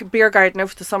good beer garden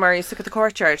over the summer. Are you sick of the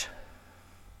courtyard?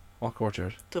 What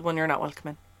courtyard? The one you're not welcome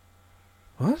in.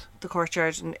 What? The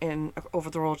courtyard in over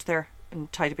the road there in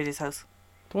Tidy Biddy's house.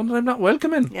 The one that I'm not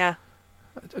welcome in? Yeah.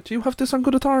 Do you have this on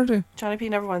good authority? Johnny P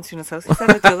never wants you in his house. He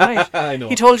said it the other night. I know.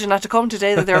 He told you not to come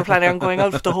today, that they were planning on going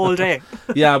out for the whole day.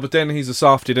 Yeah, but then he's a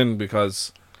softie then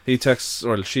because she texts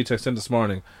in this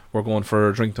morning, we're going for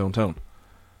a drink downtown.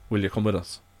 Will you come with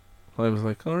us? I was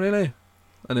like, oh really?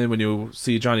 And then when you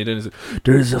see Johnny then he's like,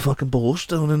 there's a fucking boat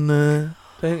down in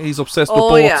thing. He's obsessed with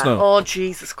boats now. Oh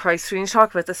Jesus Christ, we need to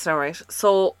talk about this now, right?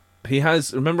 So he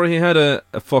had a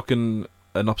fucking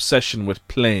an obsession with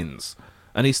planes.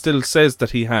 And he still says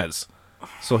that he has.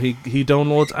 So he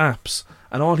downloads apps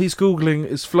and all he's Googling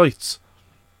is flights.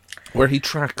 Where he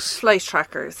tracks flight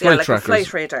trackers. Flight like trackers. a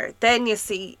flight radar. Then you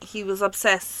see he was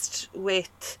obsessed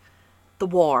with the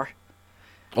war.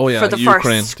 Oh yeah, for the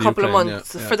Ukraine, first couple of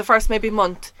months. Yeah. For the first maybe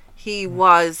month, he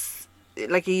was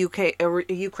like a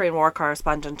Ukraine war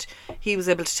correspondent. He was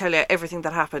able to tell you everything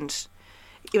that happened.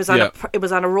 It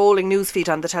was on a rolling news feed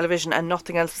on the television, and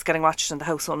nothing else was getting watched in the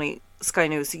house. Only Sky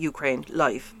News Ukraine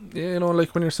live. Yeah, you know,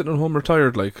 like when you're sitting at home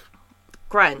retired, like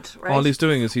grand, right? All he's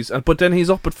doing is but then he's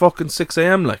up at fucking 6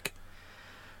 a.m. like.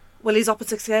 Well, he's up at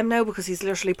 6 a.m. now because he's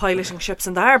literally piloting ships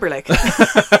in the harbour, like.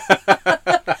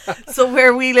 So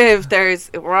where we live,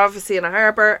 we're obviously in a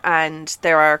harbour, and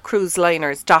there are cruise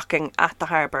liners docking at the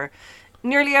harbour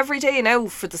nearly every day now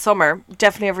for the summer.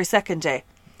 Definitely every second day.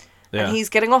 Yeah. And he's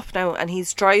getting up now, and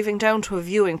he's driving down to a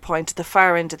viewing point at the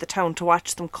far end of the town to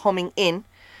watch them coming in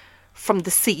from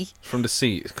the sea. From the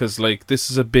sea, because like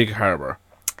this is a big harbour.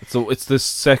 So it's the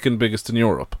second biggest in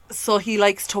Europe. So he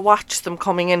likes to watch them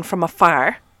coming in from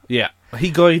afar. Yeah, he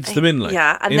guides them in, like.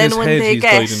 Yeah, and in then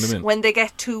when they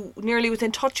get to nearly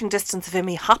within touching distance of him,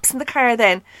 he hops in the car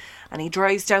then, and he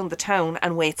drives down the town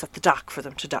and waits at the dock for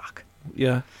them to dock.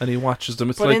 Yeah, and he watches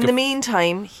them. But in the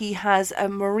meantime, he has a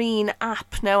marine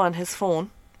app now on his phone,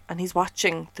 and he's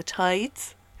watching the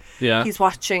tides. Yeah. He's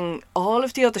watching all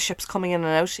of the other ships coming in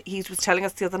and out. He was telling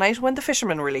us the other night when the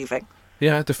fishermen were leaving.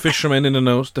 Yeah, the fishermen in and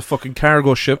out, the fucking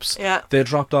cargo ships. Yeah. They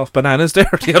dropped off bananas there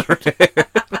the other day.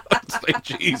 It's like,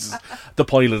 Jesus. The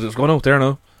pilot is going out there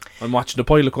now. I'm watching the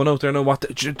pilot going out there now.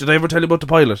 Did I ever tell you about the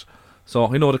pilot?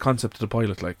 So I know the concept of the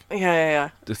pilot, like. Yeah.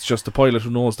 It's just the pilot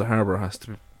who knows the harbour has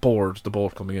to board the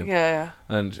boat coming in. Yeah.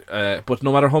 And but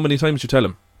no matter how many times you tell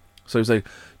him. So he's like,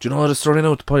 do you know how to story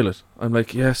now with the pilot? I'm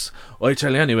like, yes. I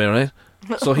tell you anyway, right?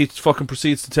 So he fucking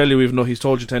proceeds to tell you, even though he's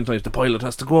told you 10 times, the pilot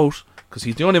has to go out. Because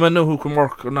he's the only man now who can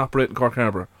work and operate in Cork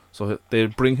Harbour. So they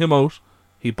bring him out,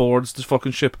 he boards the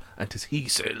fucking ship, and he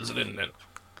sails it in then.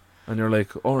 And you're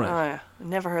like, alright. Oh yeah,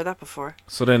 never heard that before.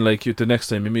 So then like the next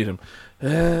time you meet him,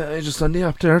 I just on the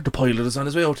app there, the pilot is on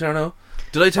his way out there now.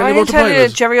 Did I tell you about the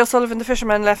pilot? Jerry O'Sullivan, the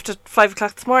fisherman, left at 5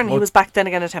 o'clock this morning. He was back then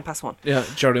again at 1:10. Yeah,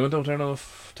 Jerry went out there now at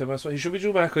 1:10. He should be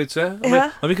due back, I'd say.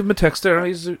 Yeah. I might give him a text there.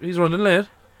 He's running late.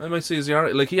 I might see, is he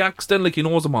alright? Like, he acts then like he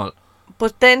knows them all.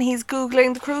 But then he's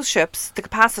Googling the cruise ships, the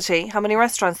capacity, how many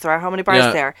restaurants there are, how many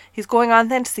bars there are. He's going on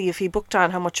then to see if he booked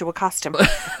on how much it would cost him.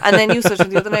 And then you said to him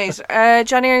the other night,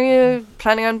 Johnny, are you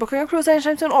planning on booking a cruise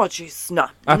anytime soon? Oh, jeez, no.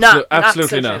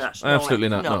 Absolutely not. Absolutely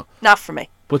not. No. Not for me.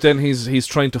 But then he's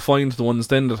trying to find the ones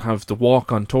then that have the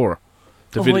walk on tour.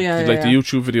 The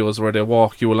YouTube videos where they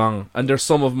walk you along. And there's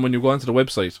some of them when you go onto the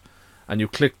website and you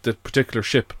click the particular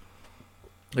ship.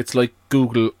 It's like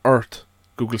Google Earth.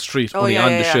 Google Street, only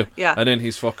on the ship. Yeah. And then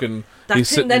he's fucking... That's he's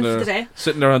sitting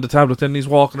there on the tablet, then he's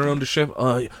walking around the ship.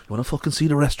 Oh, you want to fucking see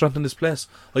the restaurant in this place?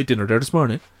 I had dinner there this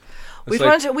morning. We'd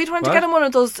want to get him one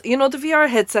of those, you know, the VR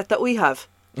headset that we have.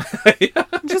 Yeah.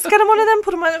 Just get him one of them,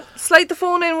 put him on, slide the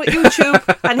phone in with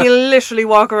YouTube, and he'll literally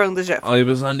walk around the ship. I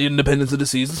was on the Independence of the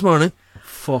Seas this morning.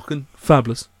 Fucking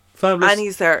fabulous. And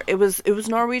he's there. It was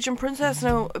Norwegian Princess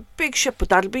now, a big ship, but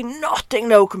that'll be nothing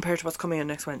now compared to what's coming in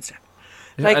next Wednesday.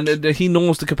 Yeah, and he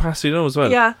knows the capacity now as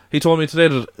well. Yeah. He told me today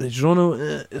that, you don't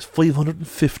know, it's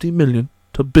 550 million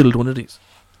to build one of these.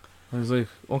 I was like,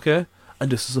 okay. And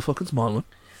this is a fucking small one.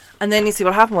 And then you see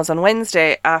what happened was on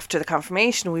Wednesday after the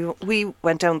confirmation, we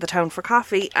went down the town for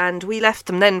coffee, and we left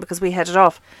them then because we headed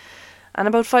off. And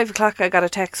about 5 o'clock I got a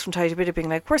text from Tidy Bitty being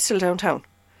like, we're still downtown.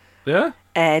 Yeah?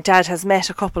 Dad has met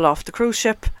a couple off the cruise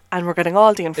ship and we're getting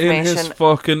all the information. In his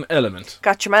fucking element.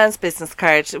 Got your man's business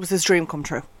card. It was his dream come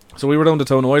true. So we were down the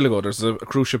town a while ago. There's a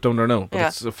cruise ship down there now, but Yeah.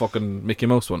 it's a fucking Mickey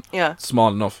Mouse one. Yeah. It's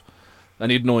small enough.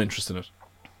 And he had no interest in it.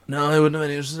 No, I wouldn't have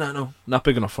any interest in that, no. Not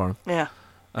big enough for him. Yeah.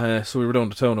 So we were down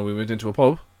the town and we went into a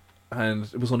pub, and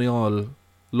it was only all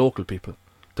local people.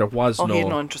 There was he had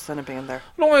no interest in it being there.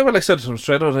 No, well, I said to him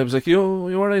straight out. I was like, you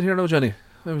alright here now, Jenny?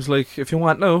 I was like, if you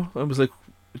want now. I was like,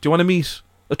 do you want to meet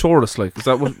a tourist? Like, is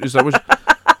that what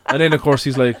And then, of course,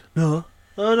 he's like, no,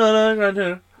 I'm right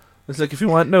here. It's like, if you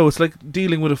want no, it's like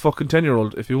dealing with a fucking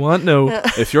 10-year-old. If you want no,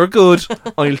 if you're good,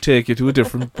 I'll take you to a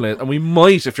different place. And we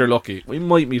might, if you're lucky, we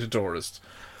might meet a tourist.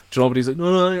 Do you know, but he's like,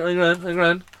 no, I'm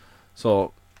grand.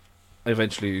 So,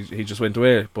 eventually, he just went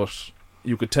away, but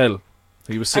you could tell.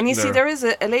 He was sitting there. And you see, there is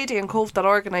a lady in Cove that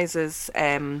organises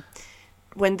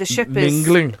when the ship is...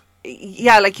 Mingling.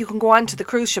 Yeah, like you can go on to the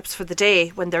cruise ships for the day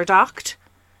when they're docked,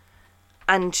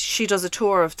 and she does a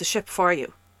tour of the ship for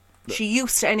you. She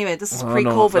used to, anyway, this is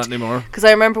pre-COVID. Not anymore. Because I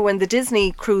remember when the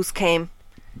Disney cruise came,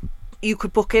 you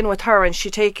could book in with her and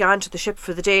she'd take you onto the ship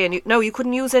for the day. And you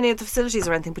couldn't use any of the facilities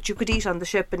or anything, but you could eat on the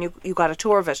ship and you got a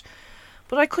tour of it.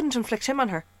 But I couldn't inflict him on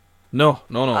her. No.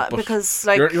 Because,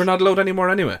 like... You're not allowed anymore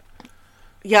anyway.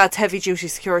 Yeah, it's heavy-duty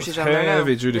security down there now.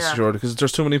 Heavy-duty security, because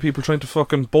there's too many people trying to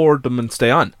fucking board them and stay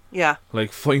on. Yeah.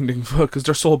 Like, finding... Because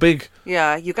they're so big.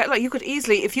 Yeah, you could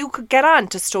easily... If you could get on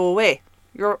to stow away...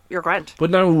 You're grand. But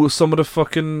now some of the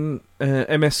fucking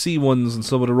MSC ones and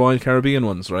some of the Royal Caribbean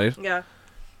ones, right? Yeah.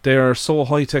 They are so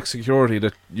high-tech security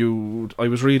that I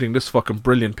was reading this fucking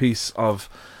brilliant piece of...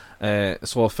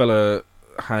 so a fella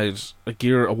had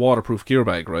a waterproof gear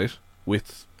bag, right?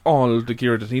 With all the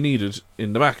gear that he needed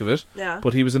in the back of it. Yeah.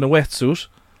 But he was in a wetsuit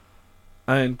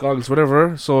and goggles,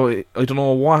 whatever. So I don't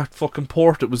know what fucking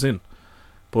port it was in.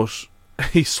 But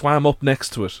he swam up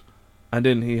next to it. And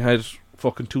then he had...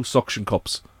 fucking 2 suction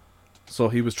cups, so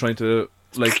he was trying to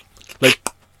like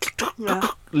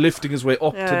lifting his way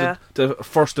up to the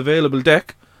first available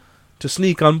deck to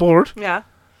sneak on board. Yeah.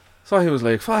 So he was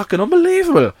like, fucking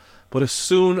unbelievable. But as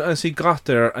soon as he got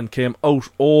there and came out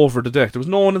over the deck, there was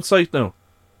no one in sight now.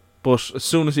 But as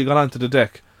soon as he got onto the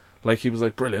deck, like, he was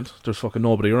like, brilliant, there's fucking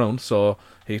nobody around. So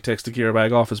he takes the gear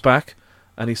bag off his back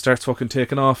and he starts fucking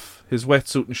taking off his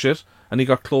wetsuit and shit, and he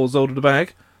got clothes out of the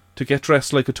bag to get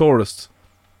dressed like a tourist.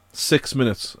 6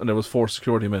 minutes, and there was 4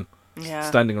 security men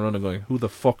standing around and going, who the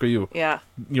fuck are you? Yeah.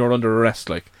 You're under arrest,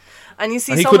 like. And you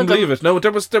see, and he couldn't believe it. No,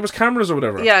 there was cameras or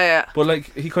whatever. Yeah. But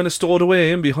like, he kind of stowed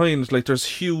away in behind, like,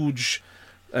 there's huge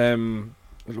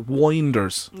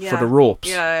winders for the ropes.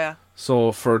 Yeah.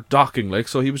 So for docking, like,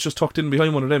 so he was just tucked in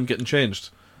behind one of them getting changed.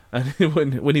 And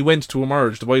when he went to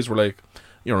emerge, the boys were like,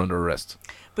 you're under arrest.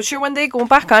 But sure, when they go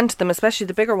back onto them, especially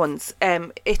the bigger ones,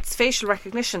 it's facial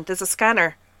recognition. There's a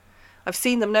scanner. I've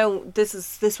seen them now.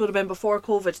 This would have been before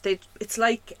COVID. It's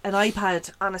like an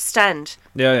iPad on a stand.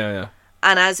 Yeah.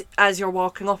 And as you're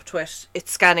walking up to it,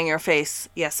 it's scanning your face.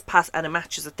 Yes, and it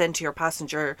matches it then to your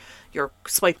passenger, your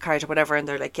swipe card or whatever, and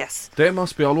they're like, yes. They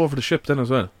must be all over the ship then as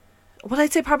well. Well,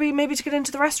 I'd say probably maybe to get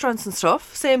into the restaurants and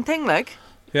stuff. Same thing, like.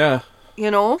 Yeah.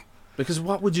 You know? Because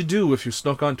what would you do if you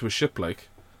snuck onto a ship, like?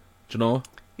 Do you know?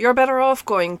 You're better off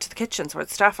going to the kitchens where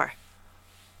the staff are.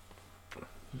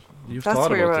 You've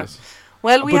thought about this.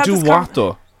 Well, we but had do this what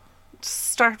though?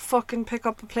 Start fucking pick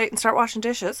up a plate and start washing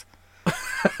dishes.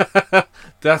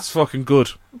 That's fucking good.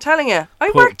 I'm telling you.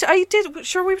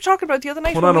 Sure, we were talking about the other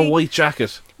night. Put on a white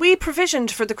jacket. We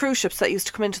provisioned for the cruise ships that used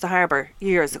to come into the harbour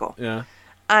years ago. Yeah.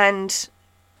 And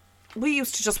we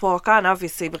used to just walk on,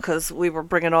 obviously, because we were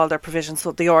bringing all their provisions.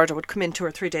 So the order would come in 2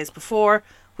 or 3 days before.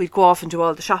 We'd go off and do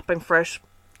all the shopping for it.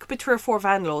 Could be 3 or 4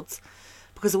 van loads.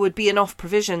 Because it would be enough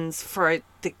provisions for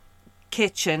the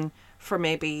kitchen, for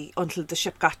maybe until the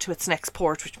ship got to its next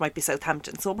port, which might be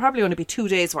Southampton. So it'll probably only be 2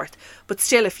 days worth. But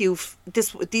still, if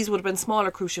these would have been smaller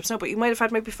cruise ships now, but you might have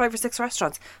had maybe 5 or 6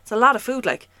 restaurants. It's a lot of food,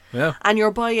 like. Yeah. And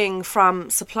you're buying from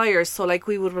suppliers. So like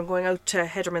we would have been going out to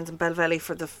Hedderman's and Belvelly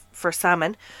for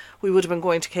salmon. We would have been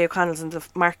going to Kay O'Connell's in the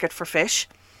market for fish.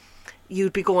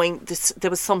 You'd be going, there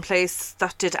was some place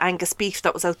that did Angus beef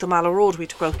that was out the Mallow Road. We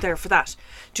took out there for that.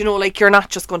 Do you know, like, you're not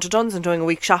just going to Dunn's and doing a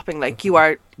week shopping. Like,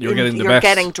 you're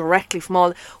getting directly from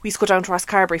all. We used to go down to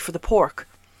Rosscarbery for the pork.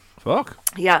 Fuck.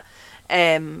 Yeah.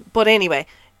 But anyway,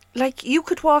 like, you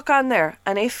could walk on there,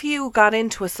 and if you got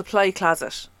into a supply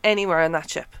closet anywhere on that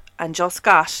ship and just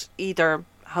got either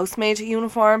a housemaid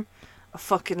uniform, a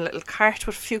fucking little cart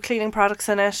with a few cleaning products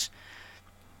in it,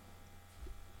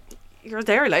 you're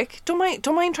there, like. Don't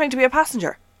mind trying to be a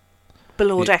passenger.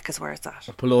 Below deck is where it's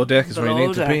at. Below deck is where you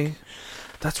need to be.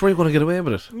 That's where you're going to get away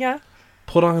with it. Yeah.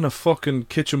 Put on a fucking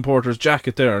kitchen porter's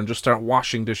jacket there and just start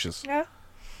washing dishes. Yeah.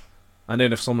 And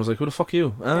then if someone's like, who the fuck are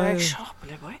you? Like, shut up,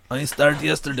 little boy. I started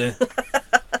yesterday.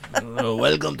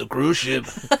 Welcome to cruise ship.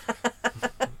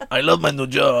 I love my new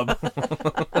job.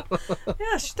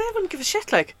 Yeah, they wouldn't give a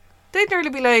shit, like. They'd nearly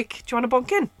be like, do you want to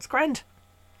bunk in? It's grand.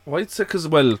 Why it's because,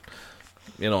 well,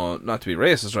 you know, not to be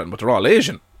racist, right, but they're all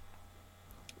Asian.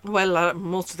 Well,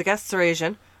 most of the guests are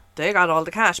Asian. They got all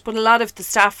the cash. But a lot of the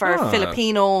staff are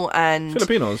Filipino and...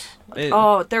 Filipinos.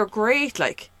 Oh, they're great,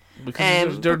 like.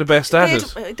 Because they're the best at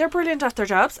it. They're brilliant at their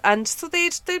jobs. And so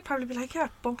they'd probably be like, yeah,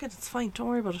 bunk in, it's fine, don't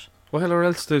worry about it. Well, or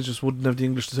else they just wouldn't have the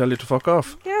English to tell you to fuck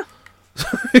off. Yeah.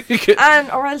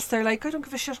 Or else they're like, I don't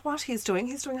give a shit what he's doing.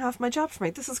 He's doing half my job for me.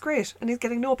 This is great. And he's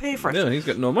getting no pay for it. Yeah, he's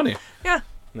getting no money. Yeah.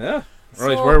 Yeah.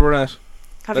 Right, where we're at.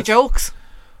 Have you jokes?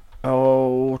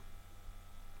 Oh...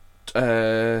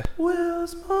 I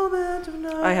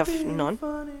have none.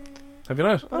 Have you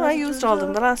not? Well, I used all of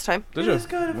them the last time. Did you?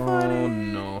 Oh,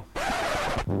 no.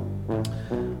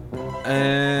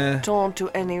 Don't do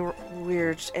any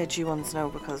weird, edgy ones now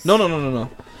because... No.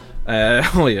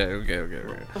 Oh, yeah,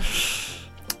 okay.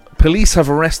 Police have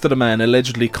arrested a man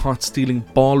allegedly caught stealing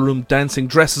ballroom dancing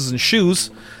dresses and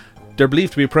shoes. They're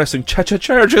believed to be pressing cha-cha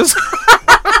charges.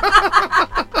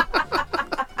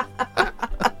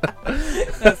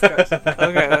 That's good.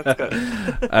 Okay, that's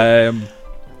good.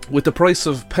 With the price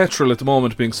of petrol at the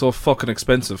moment being so fucking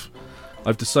expensive,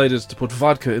 I've decided to put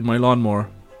vodka in my lawnmower.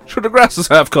 Sure, the grass is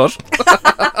half cut.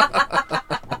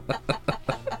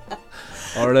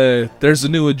 Or there's a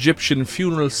new Egyptian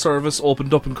funeral service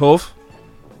opened up in Cove.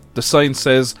 The sign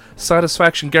says,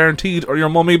 satisfaction guaranteed or your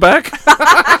mummy back.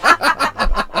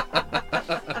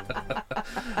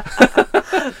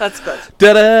 That's good.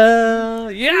 Ta-da!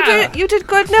 Yeah! You did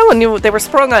good now when they were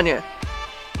sprung on you.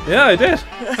 Yeah, I did.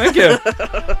 Thank you.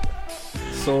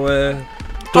 So,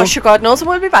 sure, God knows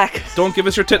we'll be back. Don't give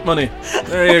us your tit money.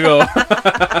 There you go.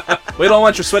 We don't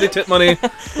want your sweaty tit money.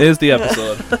 Is the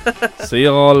episode. See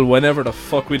you all whenever the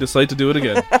fuck we decide to do it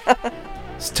again.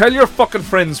 Tell your fucking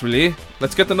friends, will you?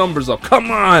 Let's get the numbers up. Come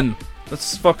on!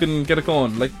 Let's fucking get it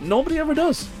going. Like, nobody ever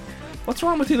does. What's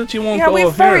wrong with you that you won't go? Yeah, we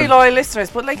have very loyal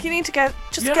listeners, but like, you need to get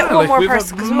one more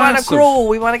person because we want to grow.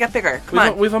 We want to get bigger. Come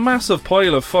on. We've a massive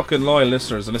pile of fucking loyal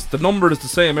listeners, and the number is the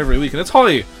same every week, and it's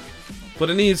high. But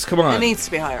it needs to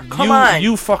be higher. Come on.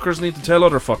 You fuckers need to tell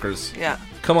other fuckers. Yeah.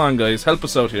 Come on, guys, help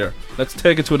us out here. Let's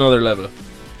take it to another level.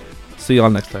 See you all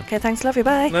next time. Okay, thanks. Love you.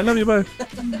 Bye. I love you. Bye.